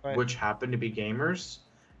possible, Right. which happen to be gamers,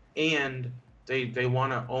 and they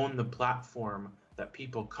want to own the platform that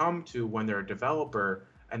people come to when they're a developer,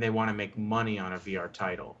 and they want to make money on a VR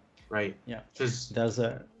title, right? Yeah, 'Cause-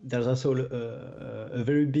 there's also a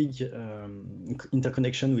very big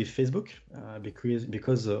interconnection with Facebook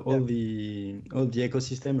because all the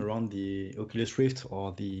ecosystem around the Oculus Rift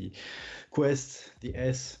or the Quest, the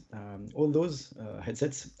S, all those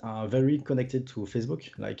headsets are very connected to Facebook.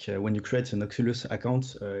 Like when you create an Oculus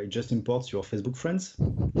account, it just imports your Facebook friends.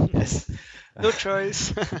 Yes. No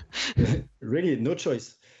choice. Really, no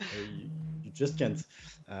choice. You just can't.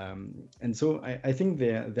 And so I think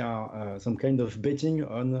there are some kind of betting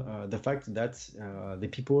on the fact that the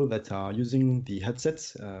people that are using the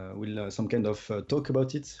headsets will some kind of talk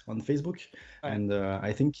about it on Facebook, Right. and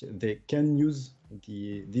I think they can use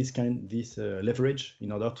this leverage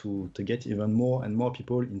in order to get even more and more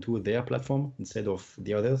people into their platform instead of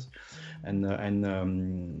the others,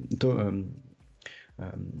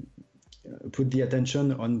 put the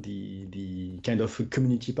attention on the kind of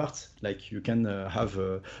creativity part. Like you can have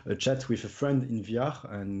a chat with a friend in VR,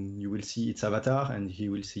 and you will see its avatar, and he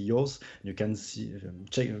will see yours. You can see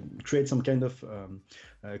create some kind of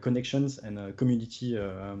connections and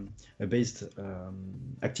community-based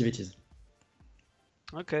activities.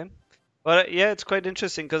 Okay. Well, yeah, it's quite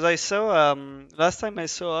interesting because I saw last time I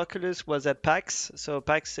saw Oculus was at PAX. So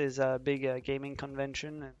PAX is a big gaming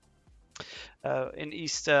convention on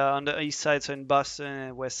the east side, so in Boston,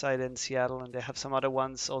 and west side in Seattle, and they have some other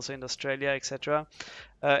ones also in Australia, etc.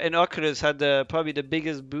 And Oculus had probably the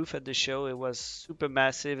biggest booth at the show. It was super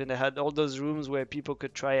massive, and they had all those rooms where people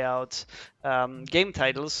could try out game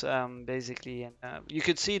titles, basically. And you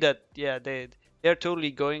could see that, yeah, they're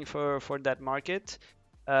totally going for that market.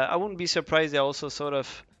 I wouldn't be surprised they're also sort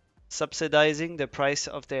of subsidizing the price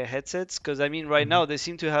of their headsets, because I mean right now they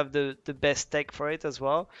seem to have the best tech for it as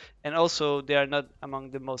well, and also they are not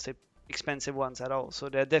among the most expensive ones at all, so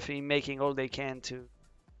they're definitely making all they can to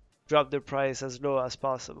drop the price as low as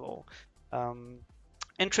possible.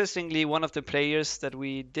 Interestingly, one of the players that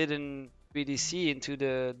we didn't really see into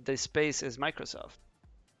the space is Microsoft.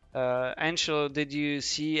 Anshel, did you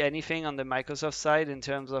see anything on the Microsoft side in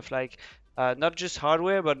terms of not just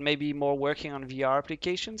hardware, but maybe more working on VR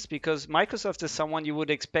applications? Because Microsoft is someone you would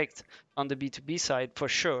expect on the B2B side for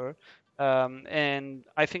sure. And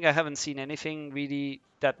I think I haven't seen anything really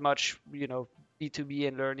that much, B2B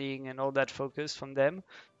and learning and all that focus from them.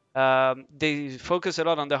 They focus a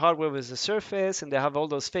lot on the hardware with the Surface, and they have all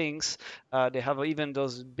those things. They have even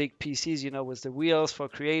those big PCs, with the wheels for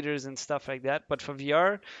creators and stuff like that. But for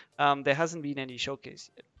VR, there hasn't been any showcase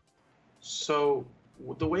yet. So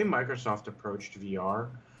the way Microsoft approached VR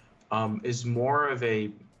is more of a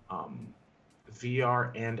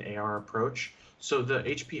VR and AR approach. So the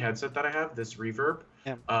HP headset that I have, this Reverb,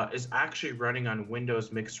 is actually running on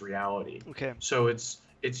Windows Mixed Reality. Okay. So it's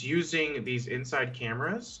using these inside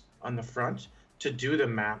cameras on the front to do the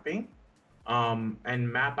mapping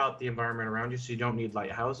and map out the environment around you, so you don't need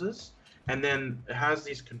lighthouses. And then it has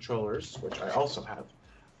these controllers, which I also have.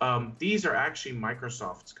 These are actually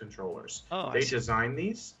Microsoft's controllers. Oh, they designed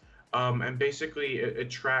these, and basically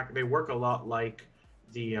they work a lot like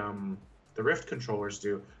the Rift controllers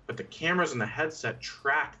do, but the cameras in the headset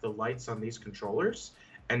track the lights on these controllers,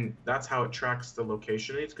 and that's how it tracks the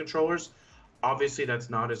location of these controllers. Obviously, that's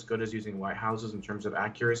not as good as using lighthouses in terms of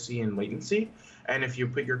accuracy and latency. And if you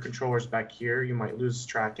put your controllers back here, you might lose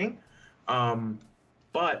tracking.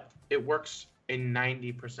 But it works in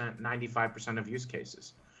 90%, 95% of use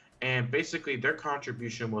cases. And basically, their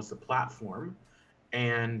contribution was the platform,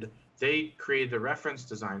 and they created the reference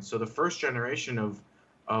design. So the first generation of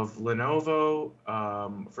Lenovo,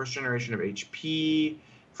 first generation of HP,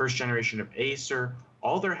 first generation of Acer,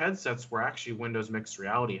 all their headsets were actually Windows mixed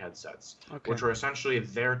reality headsets, which were essentially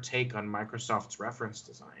their take on Microsoft's reference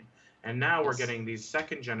design. And now we're getting these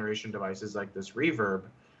second generation devices like this Reverb.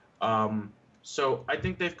 So I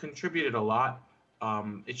think they've contributed a lot.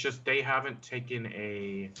 It's just they haven't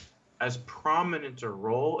taken as prominent a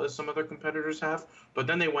role as some other competitors have. But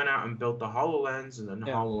then they went out and built the HoloLens and then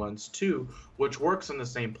HoloLens 2, which works on the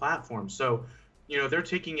same platform. So, they're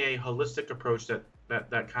taking a holistic approach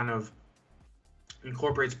that kind of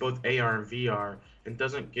incorporates both AR and VR and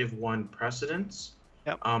doesn't give one precedence.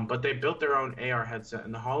 But they built their own AR headset,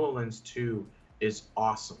 and the HoloLens 2 is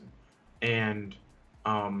awesome. And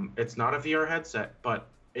it's not a VR headset, but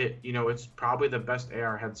it's probably the best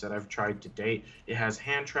AR headset I've tried to date. It has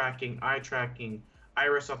hand tracking, eye tracking,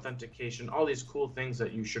 iris authentication, all these cool things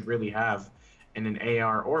that you should really have in an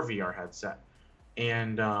AR or VR headset.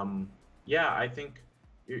 And I think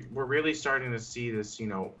we're really starting to see this,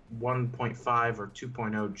 1.5 or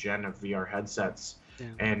 2.0 gen of VR headsets.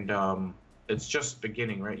 And it's just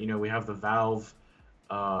beginning, right? We have the Valve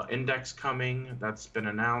Index coming that's been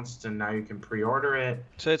announced, and now you can pre-order it.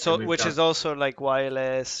 So which is also like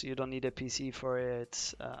wireless. You don't need a PC for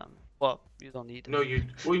it. You don't need. No,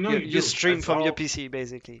 you stream from your PC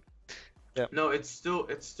basically. Yeah. No, it's still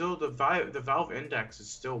the Valve Index is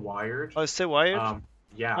still wired. Oh, it's still wired.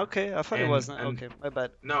 Yeah. Okay, I thought it wasn't. Okay, my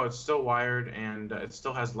bad. No, it's still wired, and it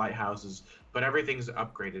still has lighthouses, but everything's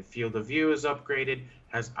upgraded. Field of view is upgraded.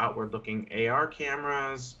 Has outward-looking AR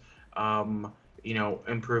cameras.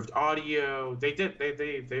 Improved audio.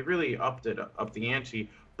 They really upped the ante.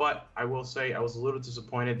 But I will say I was a little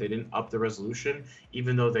disappointed they didn't up the resolution,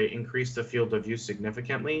 even though they increased the field of view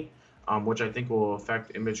significantly, which I think will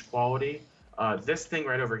affect image quality. This thing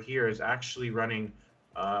right over here is actually running,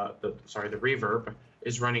 the Reverb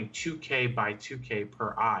is running 2K by 2K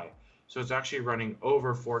per eye. So it's actually running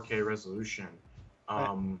over 4K resolution,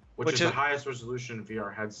 which is the highest resolution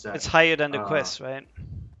VR headset. It's higher than the Quest, right?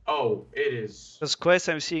 Oh, it is. This Quest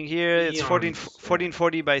I'm seeing here, it's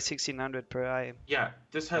 1440 by 1600 per eye. Yeah,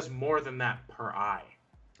 this has more than that per eye.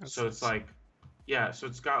 So it's like, so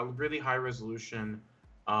it's got really high resolution.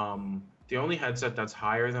 The only headset that's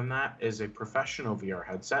higher than that is a professional VR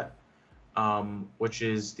headset, which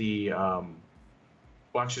is the,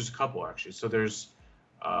 actually there's a couple actually. So there's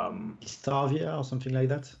Star VR or something like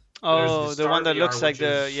that. Oh, the one that looks like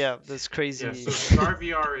this crazy. Yeah, so Star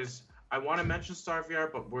VR is. I want to mention Star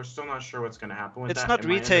VR, but we're still not sure what's going to happen with that. It's not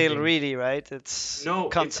retail, really, right? It's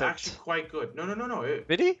concept. It's actually quite good. No.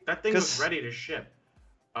 Really? That thing was ready to ship.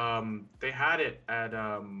 They had it at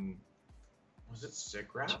was it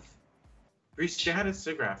SIGGRAPH? They had it at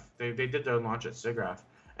SIGGRAPH. They did their launch at SIGGRAPH,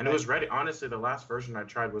 and it was ready. Honestly, the last version I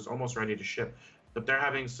tried was almost ready to ship, but they're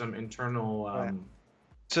having some internal.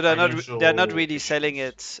 So they're not really selling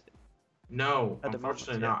it. No,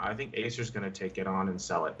 unfortunately not. I think Acer's going to take it on and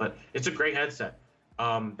sell it, but it's a great headset.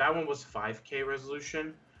 That one was 5K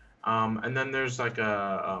resolution, and then there's like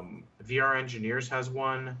a VR Engineers has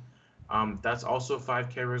one. That's also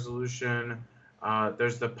 5K resolution.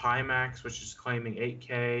 There's the Pimax, which is claiming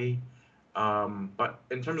 8K. But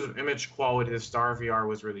in terms of image quality, the Star VR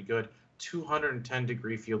was really good.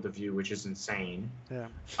 210-degree field of view, which is insane. Yeah.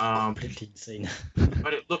 Insane.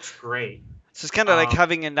 But it looks great. So it's kind of like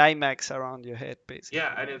having an IMAX around your head, basically.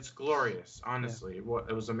 Yeah, and it's glorious, honestly. Yeah.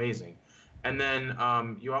 It was amazing. And then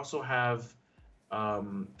you also have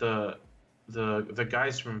the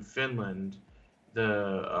guys from Finland,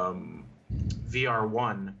 the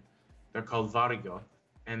VR1. They're called Varjo,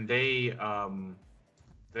 and they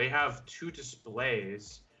have 2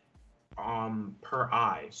 displays per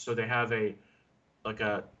eye. So they have a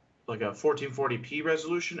 1440p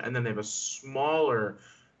resolution, and then they have a smaller,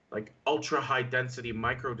 like ultra high density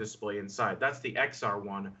micro display inside. That's the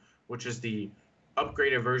XR1, which is the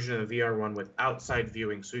upgraded version of the VR1 with outside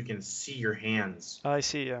viewing, so you can see your hands. I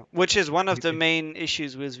see, yeah. Which is one of the main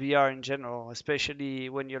issues with VR in general, especially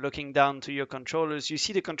when you're looking down to your controllers. You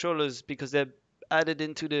see the controllers because they're added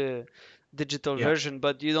into the digital version,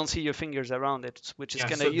 but you don't see your fingers around it, which is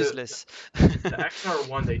kind of useless. The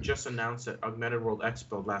XR1, they just announced at Augmented World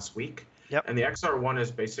Expo last week. Yep. And the XR1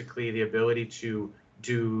 is basically the ability to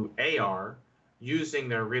do AR using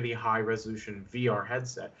their really high resolution VR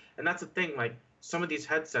headset. And that's the thing, like some of these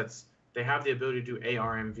headsets, they have the ability to do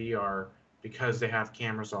AR and VR because they have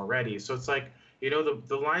cameras already. So it's like, you know,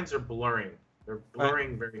 the lines are blurring. They're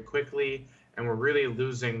blurring very quickly, and we're really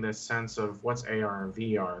losing this sense of what's AR and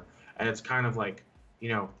VR. And it's kind of like, you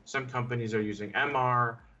know, some companies are using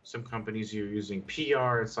MR, some companies are using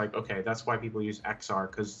PR. It's like, okay, that's why people use XR,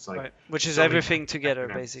 because it's like which is so many everything together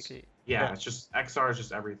acronyms. basically. Yeah, it's just XR is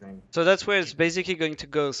just everything. So that's where it's basically going to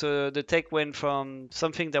go. So the tech went from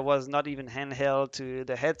something that was not even handheld to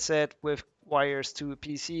the headset with wires to a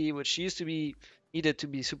PC, which used to be needed to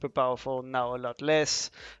be super powerful, now a lot less.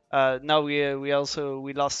 Now we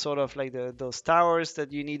lost sort of like those towers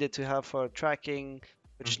that you needed to have for tracking,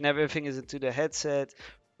 which never everything is into the headset.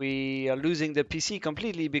 We are losing the PC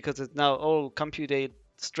completely because it's now all computed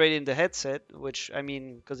straight in the headset, which I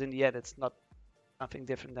mean, because in the end it's nothing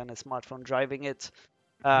different than a smartphone driving it.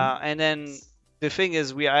 And then the thing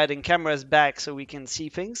is, we are adding cameras back so we can see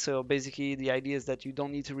things. So basically, the idea is that you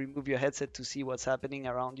don't need to remove your headset to see what's happening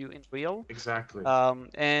around you in real. Exactly.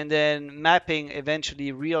 And then mapping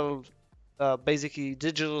eventually real, basically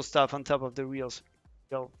digital stuff on top of the real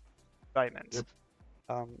environment. Yep.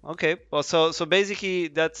 Okay. Well, so basically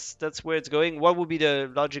that's where it's going. What would be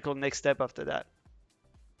the logical next step after that?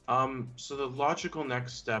 So the logical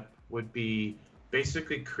next step would be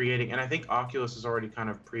basically creating, and I think Oculus is already kind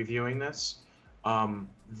of previewing this.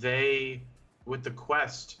 They, with the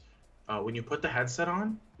Quest, when you put the headset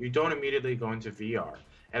on, you don't immediately go into VR.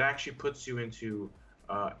 It actually puts you into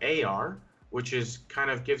AR, which is kind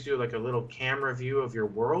of gives you like a little camera view of your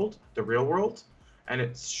world, the real world, and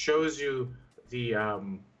it shows you the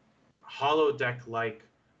holodeck-like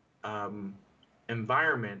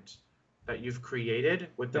environment that you've created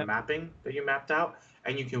with the mapping that you mapped out,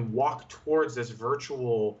 and you can walk towards this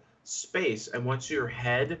virtual space, and once your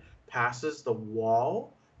head passes the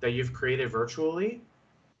wall that you've created virtually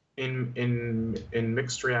in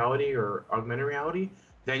mixed reality or augmented reality,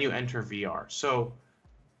 then you enter VR. So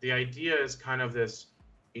the idea is kind of this,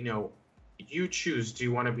 you know, you choose, do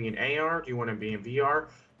you want to be in AR, do you want to be in VR?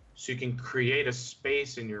 So you can create a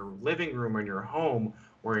space in your living room or in your home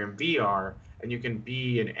or in VR, and you can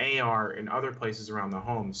be in AR in other places around the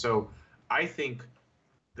home. So I think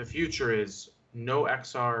the future is no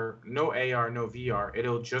XR, no AR, no VR.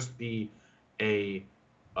 It'll just be a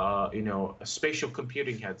you know, a spatial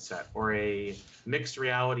computing headset or a mixed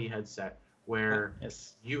reality headset where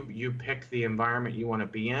you pick the environment you want to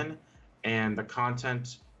be in, and the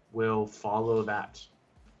content will follow that.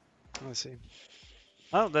 I see.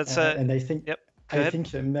 Oh, that's and I think I think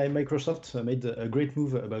Microsoft made a great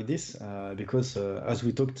move about this because, as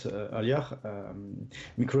we talked earlier,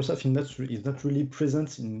 Microsoft is not really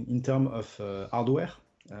present in terms of hardware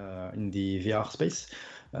in the VR space,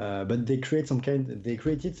 but they created some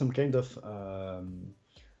kind of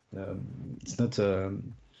it's not a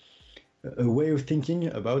way of thinking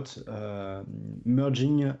about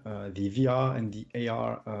merging the VR and the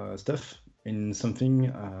AR stuff in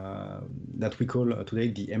something that we call today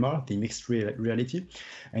the MR, the mixed reality.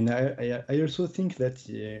 And I also think that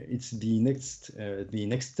it's the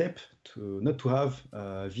next step to not to have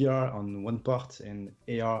VR on one part and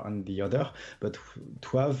AR on the other, but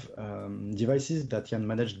to have devices that can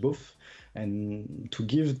manage both, and to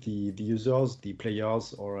give the users, the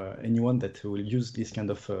players, or anyone that will use this kind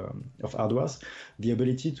of hardware, the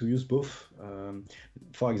ability to use both.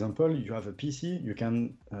 For example, you have a PC, you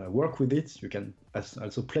can work with it, you can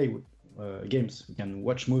also play with games, you can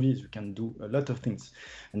watch movies, you can do a lot of things.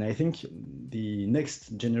 And I think the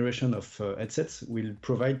next generation of headsets will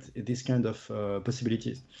provide this kind of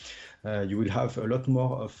possibilities. You will have a lot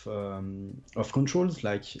more of controls,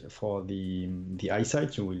 like for the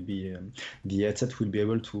eyesight. You will be the headset will be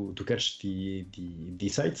able to catch the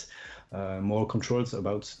sight. More controls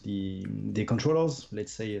about the controllers.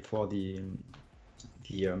 Let's say for the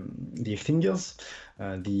fingers.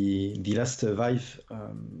 The last Vive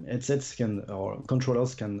headsets or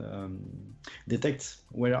controllers can detect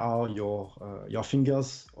where are your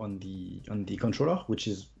fingers on the controller, which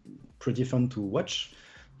is pretty fun to watch.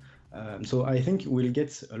 So I think we'll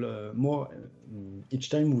get more each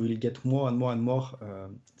time. We will get more and more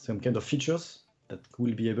some kind of features that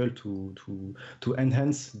will be able to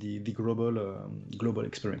enhance the global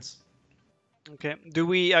experience. Okay. Do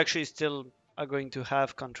we actually still are going to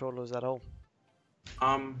have controllers at all?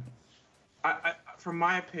 From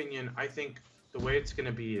my opinion, I think the way it's going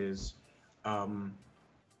to be is,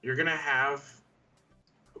 you're going to have,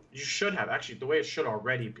 you should have, actually the way it should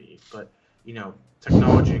already be, but you know,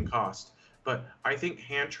 technology and cost. But I think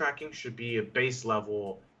hand tracking should be a base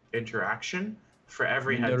level interaction for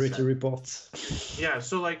every headset. Minority reports. Yeah,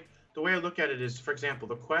 so like the way I look at it is, for example,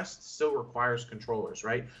 the Quest still requires controllers,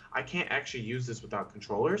 right? I can't actually use this without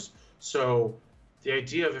controllers. So the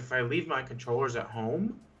idea of if I leave my controllers at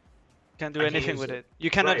home, Can't do I can't anything use with it. it. You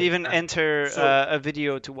cannot Right. even enter So a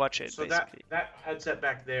video to watch it, so basically. that headset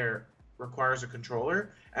back there requires a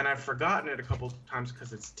controller, and I've forgotten it a couple of times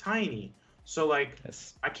because it's tiny. So like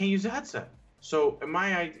Yes. I can't use the headset. So in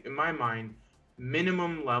my mind,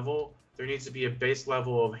 minimum level, there needs to be a base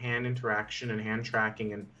level of hand interaction and hand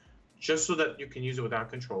tracking, and just so that you can use it without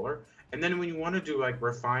controller. And then when you want to do like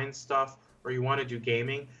refined stuff or you want to do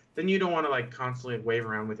gaming, then you don't want to like constantly wave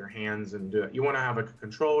around with your hands and do it. You want to have a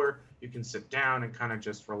controller. You can sit down and kind of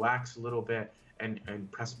just relax a little bit and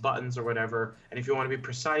press buttons or whatever. And if you want to be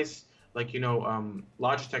precise, like, you know,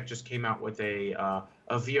 Logitech just came out with a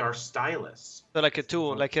VR stylus. So like a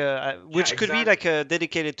tool, like which could be exactly. like a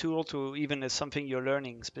dedicated tool to even as something you're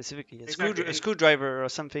learning specifically, Exactly. a screwdriver or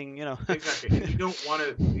something, you know. Exactly. And you don't want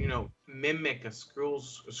to, you know, mimic a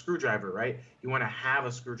screwdriver, right? You want to have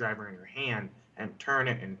a screwdriver in your hand and turn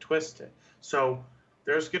it and twist it. So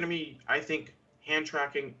there's going to be, I think, hand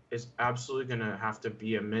tracking is absolutely going to have to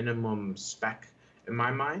be a minimum spec in my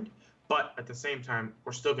mind. But at the same time,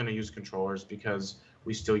 we're still going to use controllers because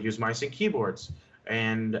we still use mice and keyboards.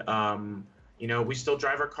 And, you know, we still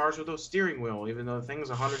drive our cars with a steering wheel, even though the thing's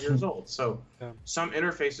 100 years old. So Yeah. some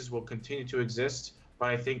interfaces will continue to exist, but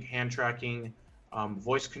I think hand tracking,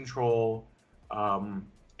 voice control,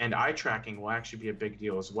 and eye tracking will actually be a big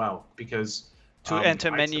deal as well, because To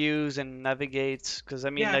enter menus and navigate, because I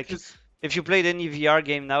mean, yeah, like, 'cause- if you played any VR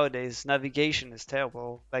game nowadays, navigation is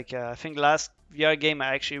terrible. Like, I think last VR game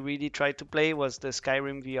I actually really tried to play was the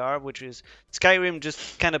Skyrim VR, which is Skyrim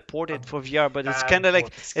just kind of ported for VR, but it's bad kind of like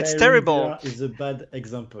port. it's Skyrim terrible. VR is a bad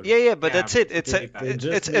example. Yeah, but Yeah, that's it. It's really a bad. They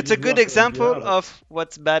just it's made a it good work on example VR, like- of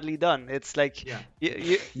what's badly done. It's like Yeah.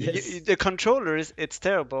 Yes. the controllers, it's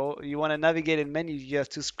terrible. You want to navigate in menus, you have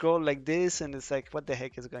to scroll like this, and it's like, what the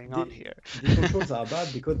heck is going on here? The controls are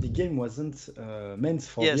bad because the game wasn't meant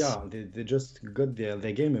for Yes. VR. They just got their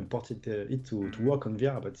game and ported it to work on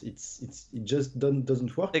VR, but it just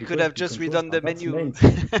doesn't work. They could because have just controls redone the are not menu. meant for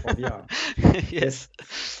VR. Yes.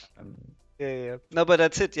 Um, Yeah. No, but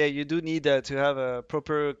that's it. Yeah, you do need to have a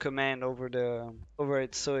proper command over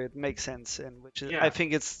it, so it makes sense. And which is, Yeah. I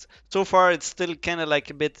think it's so far it's still kind of like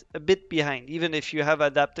a bit behind. Even if you have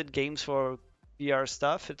adapted games for VR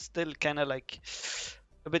stuff, it's still kind of like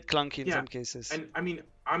a bit clunky in Yeah, some cases. And I mean,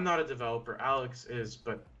 I'm not a developer. Alex is,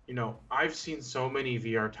 but you know, I've seen so many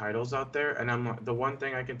VR titles out there, and the one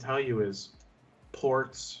thing I can tell you is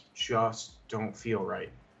ports just don't feel right.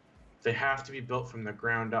 They have to be built from the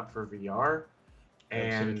ground up for VR,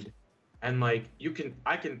 Absolutely. and like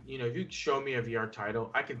I can, you know, if you show me a VR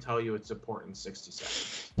title, I can tell you it's a port in 60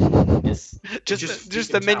 seconds. yes. just you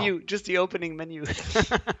the can tell. menu, just the opening menu.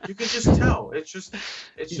 You can just tell. It's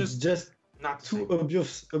It's just just not the too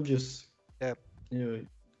same. obvious. Yeah.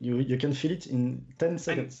 You can feel it in 10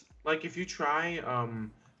 seconds. Like if you try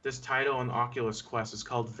this title on Oculus Quest, it's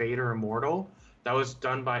called Vader Immortal. That was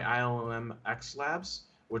done by ILM X Labs,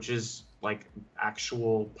 which is like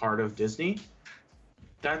actual part of Disney.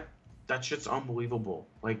 That shit's unbelievable.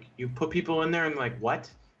 Like you put people in there and like, what?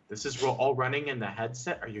 This is all running in the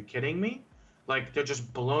headset? Are you kidding me? Like they're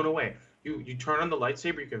just blown away. You turn on the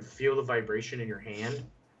lightsaber, you can feel the vibration in your hand,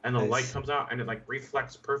 and the Nice. light comes out and it like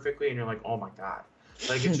reflects perfectly, and you're like, oh my god.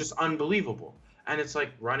 Like it's just unbelievable. And it's like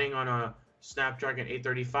running on a Snapdragon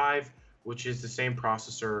 835, which is the same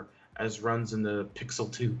processor as runs in the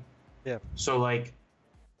Pixel 2. Yeah. So like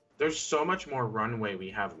there's so much more runway we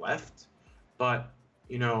have left, but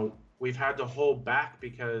you know, we've had to hold back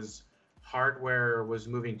because hardware was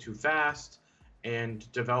moving too fast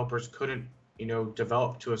and developers couldn't, you know,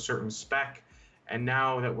 develop to a certain spec. And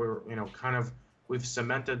now that we're, you know, we've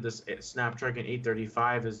cemented this Snapdragon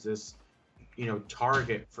 835 as this, you know,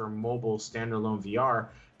 target for mobile standalone VR,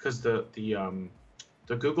 because the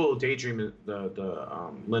Google Daydream, the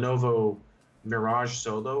Lenovo Mirage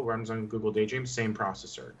Solo runs on Google Daydream, same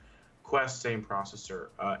processor. Quest, same processor.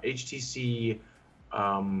 HTC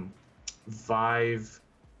Vive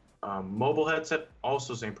mobile headset,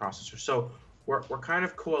 also same processor. So we're kind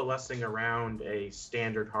of coalescing around a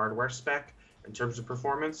standard hardware spec in terms of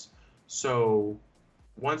performance. So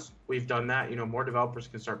once we've done that, you know, more developers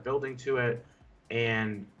can start building to it.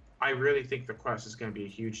 And I really think the Quest is going to be a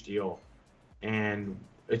huge deal. And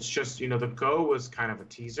it's just, you know, the Go was kind of a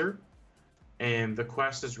teaser. And the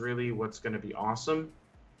Quest is really what's going to be awesome,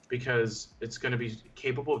 because it's going to be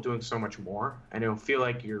capable of doing so much more. And it'll feel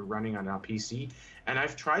like you're running on a PC. And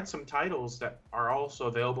I've tried some titles that are also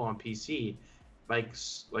available on PC,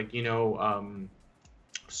 like you know,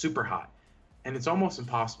 Super Hot. and it's almost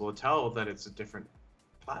impossible to tell that it's a different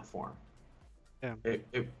platform. Yeah.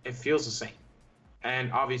 It feels the same.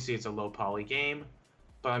 And obviously it's a low poly game,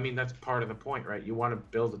 but I mean that's part of the point, right? You want to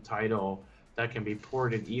build a title that can be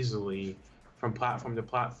ported easily from platform to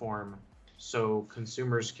platform so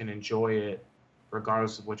consumers can enjoy it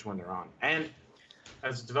regardless of which one they're on. And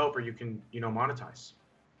as a developer you can, monetize.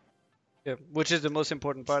 Yeah, which is the most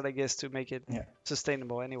important part, I guess, to make it Yeah.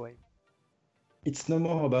 sustainable anyway. It's no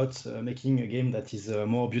more about making a game that is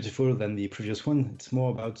more beautiful than the previous one. It's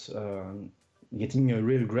more about getting a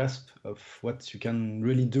real grasp of what you can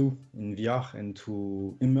really do in VR and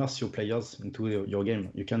to immerse your players into your game.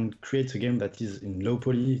 You can create a game that is in low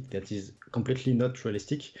poly, that is completely not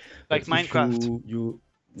realistic. Like Minecraft. You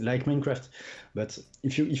like Minecraft, but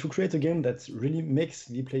if you create a game that really makes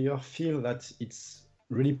the player feel that it's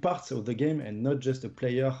really part of the game and not just a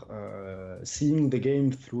player seeing the game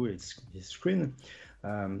through his screen,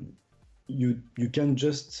 you can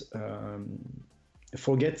just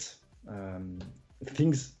forget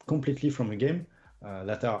things completely from a game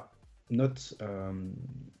that are not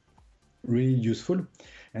really useful,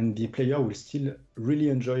 and the player will still really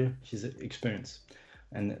enjoy his experience.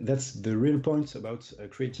 And that's the real point about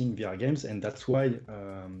creating VR games, and that's why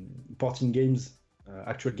porting games,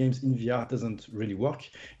 actual games in VR doesn't really work.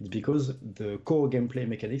 It's because the core gameplay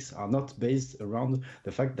mechanics are not based around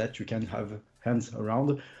the fact that you can have hands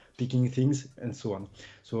around, picking things, and so on.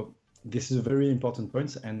 So this is a very important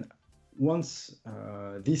point, and once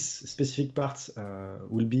this specific part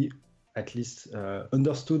will be at least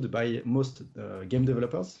understood by most game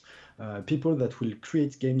developers, people that will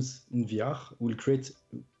create games in VR will create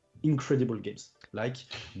incredible games, like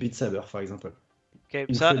Beat Saber, for example. Okay,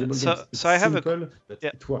 Incredible so games. It's I have simple, but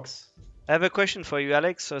yeah. it works. I have a question for you,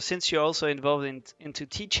 Alex. So since you're also involved into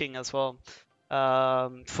teaching as well,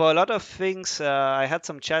 for a lot of things, I had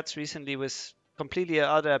some chats recently with completely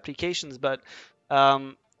other applications, but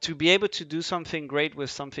to be able to do something great with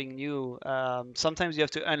something new, sometimes you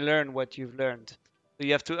have to unlearn what you've learned. So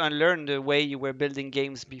you have to unlearn the way you were building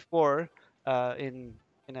games before in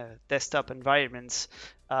a desktop environments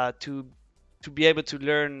to be able to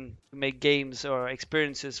learn to make games or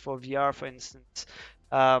experiences for VR, for instance.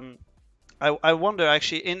 I wonder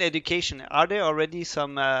actually in education, are there already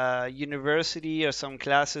some university or some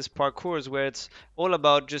classes, parcours where it's all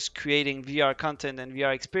about just creating VR content and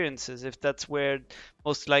VR experiences? If that's where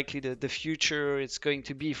most likely the future is going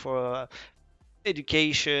to be for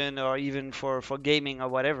education or even for gaming or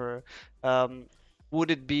whatever, would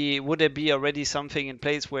there be already something in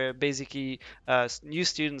place where basically new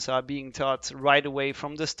students are being taught right away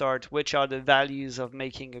from the start which are the values of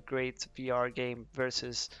making a great VR game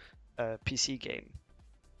versus PC game?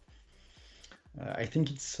 I think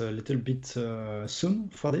it's a little bit soon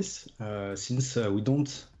for this, since we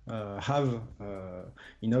don't have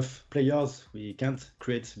enough players. We can't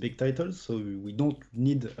create big titles, so we don't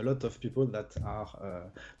need a lot of people that are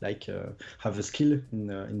have a skill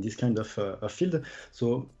in this kind of field.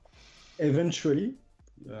 So eventually,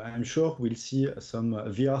 I'm sure we'll see some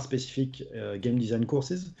VR-specific game design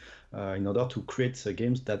courses in order to create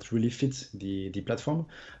games that really fit the platform.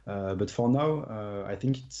 But for now, I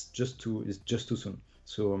think it's just too soon.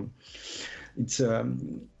 So it's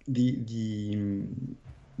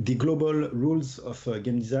the global rules of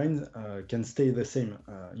game design can stay the same.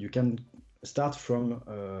 You can start from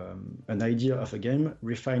an idea of a game,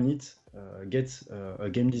 refine it, get a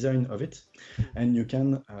game design of it, and you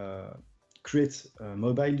can create a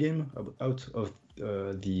mobile game out of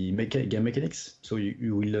the game mechanics. So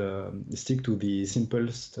you will stick to the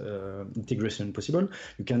simplest integration possible.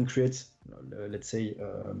 You can create, let's say,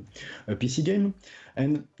 a PC game,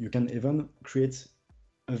 and you can even create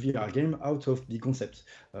a VR game out of the concept.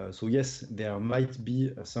 So yes, there might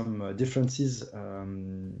be some differences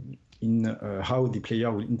in how the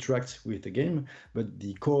player will interact with the game, but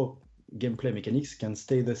the core gameplay mechanics can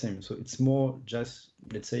stay the same. So it's more just,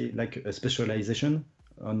 let's say, like a specialization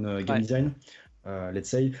on game design. Let's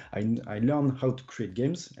say I learn how to create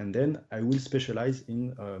games, and then I will specialize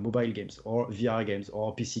in mobile games or VR games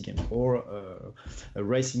or PC games or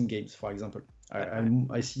racing games, for example.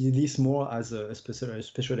 I see this more as a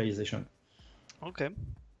specialization. Okay,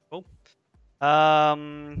 cool.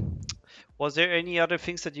 Was there any other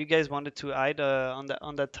things that you guys wanted to add on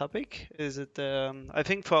that topic? Is it? I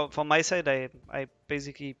think for my side, I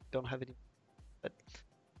basically don't have any. But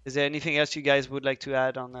is there anything else you guys would like to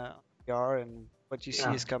add on VR and what you see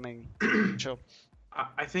is coming? Sure.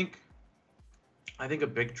 I think a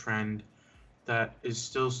big trend that is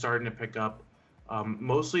still starting to pick up,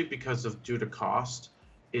 mostly because of due to cost,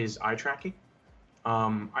 is eye tracking.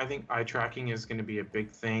 I think eye tracking is going to be a big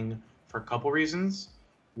thing for a couple reasons.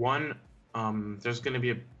 One, there's going to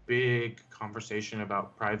be a big conversation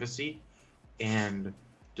about privacy and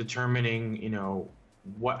determining,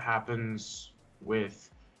 what happens with,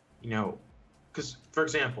 because, for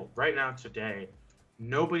example, right now today,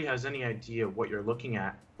 nobody has any idea what you're looking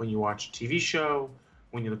at when you watch a TV show,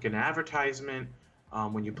 when you look at an advertisement,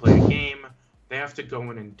 when you play a game. They have to go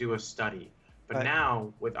in and do a study. But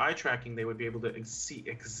now, with eye tracking, they would be able to see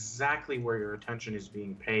exactly where your attention is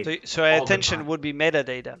being paid. So attention would be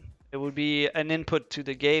metadata. It would be an input to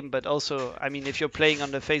the game, but also, I mean, if you're playing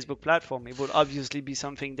on the Facebook platform, it would obviously be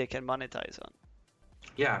something they can monetize on.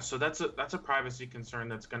 Yeah, so that's a privacy concern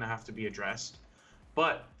that's going to have to be addressed.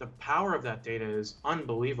 But the power of that data is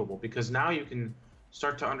unbelievable, because now you can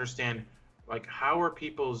start to understand, like, how are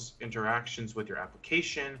people's interactions with your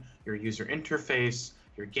application, your user interface,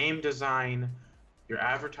 your game design, your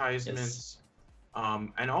advertisements,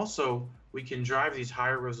 and also we can drive these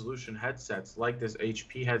higher resolution headsets like this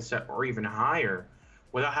HP headset or even higher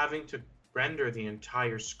without having to render the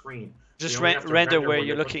entire screen. Just render where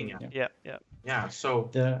you're looking at. Yeah. So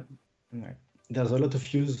there's a lot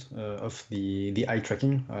of use of the eye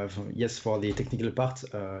tracking. Yes, for the technical part,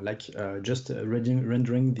 just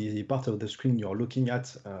rendering the part of the screen you're looking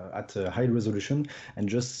at a high resolution and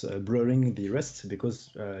just blurring the rest,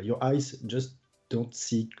 because your eyes just don't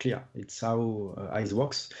see clear. It's how eyes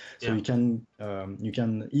works. So you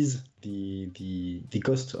can ease the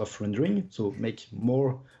cost of rendering, so make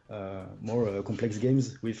more complex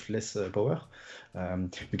games with less power.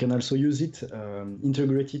 You can also use it,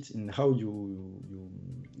 integrate it in how you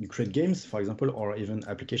create games, for example, or even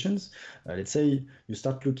applications. Let's say you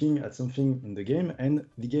start looking at something in the game, and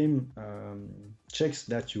the game checks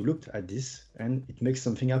that you looked at this, and it makes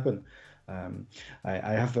something happen.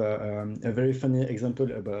 I have a very funny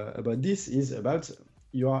example about this. Is about,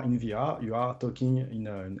 you are in VR, you are talking in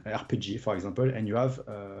an RPG, for example, and you have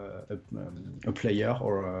a player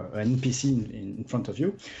or an NPC in front of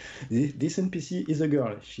you. This NPC is a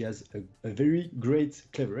girl. She has a very great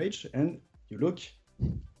cleverage, and you look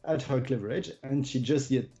at her cleverage, and she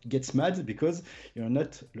just gets mad because you're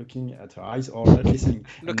not looking at her eyes or not listening.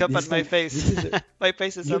 Look up at my face. My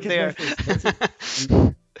face is up there.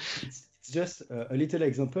 It's just a little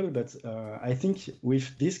example, but I think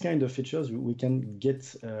with this kind of features, we can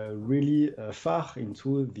get really far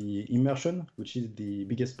into the immersion, which is the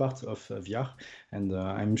biggest part of VR, and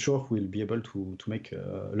I'm sure we'll be able to make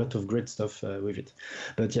a lot of great stuff with it.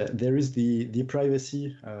 But yeah, there is the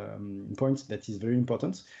privacy point that is very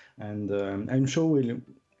important, and I'm sure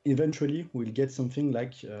eventually we'll get something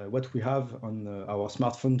like what we have on our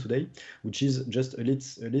smartphone today, which is just a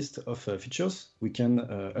list of features. We can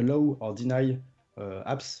allow or deny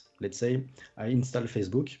apps. Let's say I install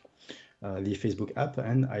Facebook, the Facebook app,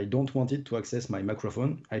 and I don't want it to access my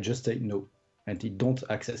microphone. I just say no, and it don't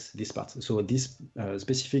access this part. So these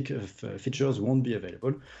specific features won't be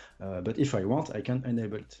available, but if I want, I can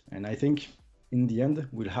enable it. And I think in the end,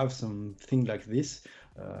 we'll have something like this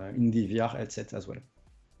in the VR headset as well.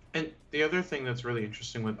 And the other thing that's really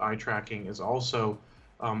interesting with eye tracking is also,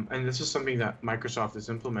 and this is something that Microsoft is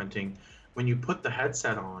implementing, when you put the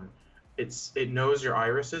headset on, it knows your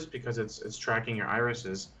irises because it's tracking your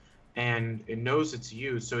irises, and it knows it's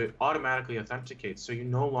you, so it automatically authenticates, so you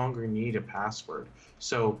no longer need a password.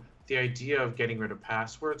 So the idea of getting rid of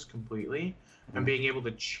passwords completely and being able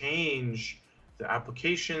to change the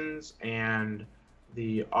applications and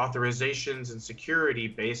the authorizations and security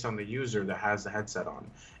based on the user that has the headset on.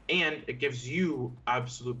 And it gives you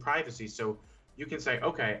absolute privacy. So you can say,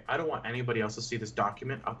 okay, I don't want anybody else to see this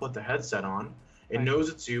document. I'll put the headset on. It knows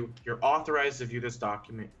it's you. You're authorized to view this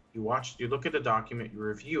document. You look at the document, you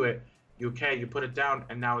review it, you put it down,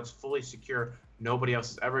 and now it's fully secure. Nobody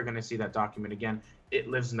else is ever going to see that document again. It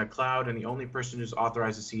lives in the cloud, and the only person who's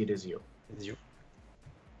authorized to see it is you. It's you.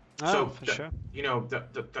 So, for sure.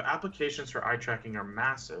 The applications for eye tracking are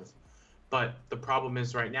massive, but the problem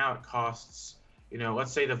is right now it costs,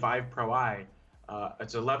 let's say the Vive Pro Eye,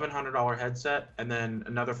 it's $1,100 headset, and then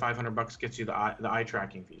another $500 gets you the eye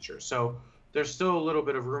tracking feature. So there's still a little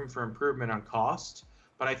bit of room for improvement on cost,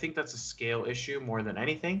 but I think that's a scale issue more than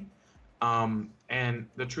anything. And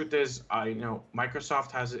the truth is,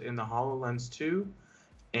 Microsoft has it in the HoloLens 2,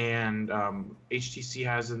 and HTC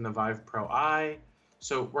has it in the Vive Pro Eye.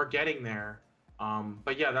 So we're getting there.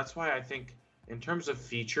 But yeah, that's why I think in terms of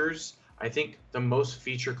features, I think the most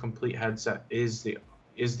feature complete headset is the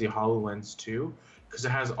HoloLens 2, because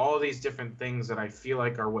it has all these different things that I feel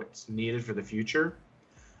like are what's needed for the future.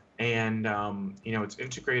 And it's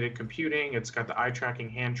integrated computing, it's got the eye tracking,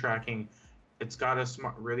 hand tracking, it's got a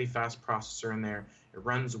smart, really fast processor in there, it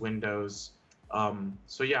runs Windows,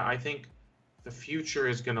 So yeah, I think the future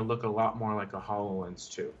is going to look a lot more like a HoloLens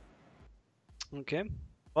too. Okay.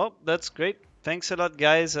 Well, that's great. Thanks a lot,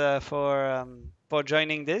 guys, for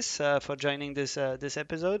joining this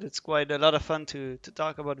episode. It's quite a lot of fun to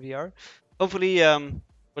talk about VR. Hopefully,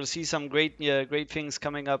 we'll see some great things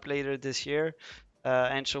coming up later this year.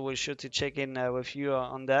 Anshel will sure to check in with you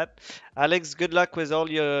on that. Alex, good luck with all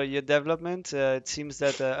your development. It seems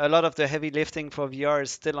that a lot of the heavy lifting for VR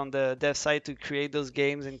is still on the dev side to create those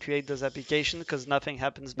games and create those applications because nothing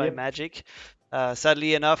happens by Yep. magic.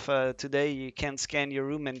 Sadly enough, today you can't scan your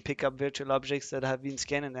room and pick up virtual objects that have been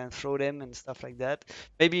scanned and then throw them and stuff like that.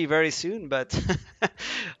 Maybe very soon, but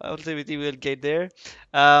ultimately we'll get there.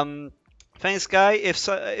 Um, Thanks, Guy. If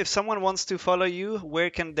someone wants to follow you, where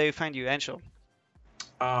can they find you, Anshel?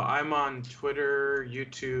 I'm on Twitter,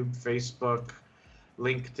 YouTube, Facebook,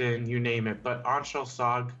 LinkedIn, you name it. But Anshel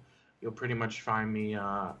Sog, you'll pretty much find me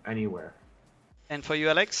anywhere. And for you,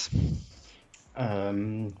 Alex?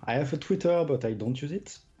 I have a Twitter, but I don't use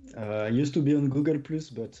it. I used to be on Google Plus,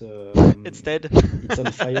 but It's dead. it's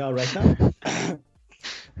on fire right now.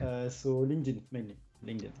 So LinkedIn mainly.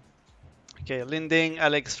 LinkedIn. Okay, Linding,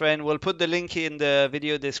 Alex Friend. We'll put the link in the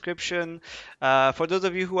video description. For those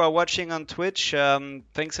of you who are watching on Twitch,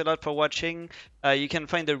 thanks a lot for watching. You can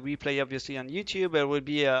find the replay obviously on YouTube. There will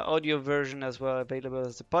be an audio version as well available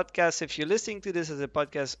as a podcast. If you're listening to this as a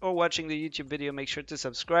podcast or watching the YouTube video, make sure to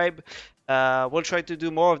subscribe. We'll try to do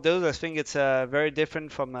more of those. I think it's very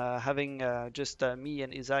different from having just me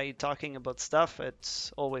and Isai talking about stuff.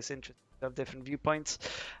 It's always interesting. Have different viewpoints.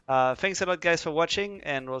 Thanks a lot, guys, for watching,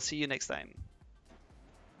 and we'll see you next time.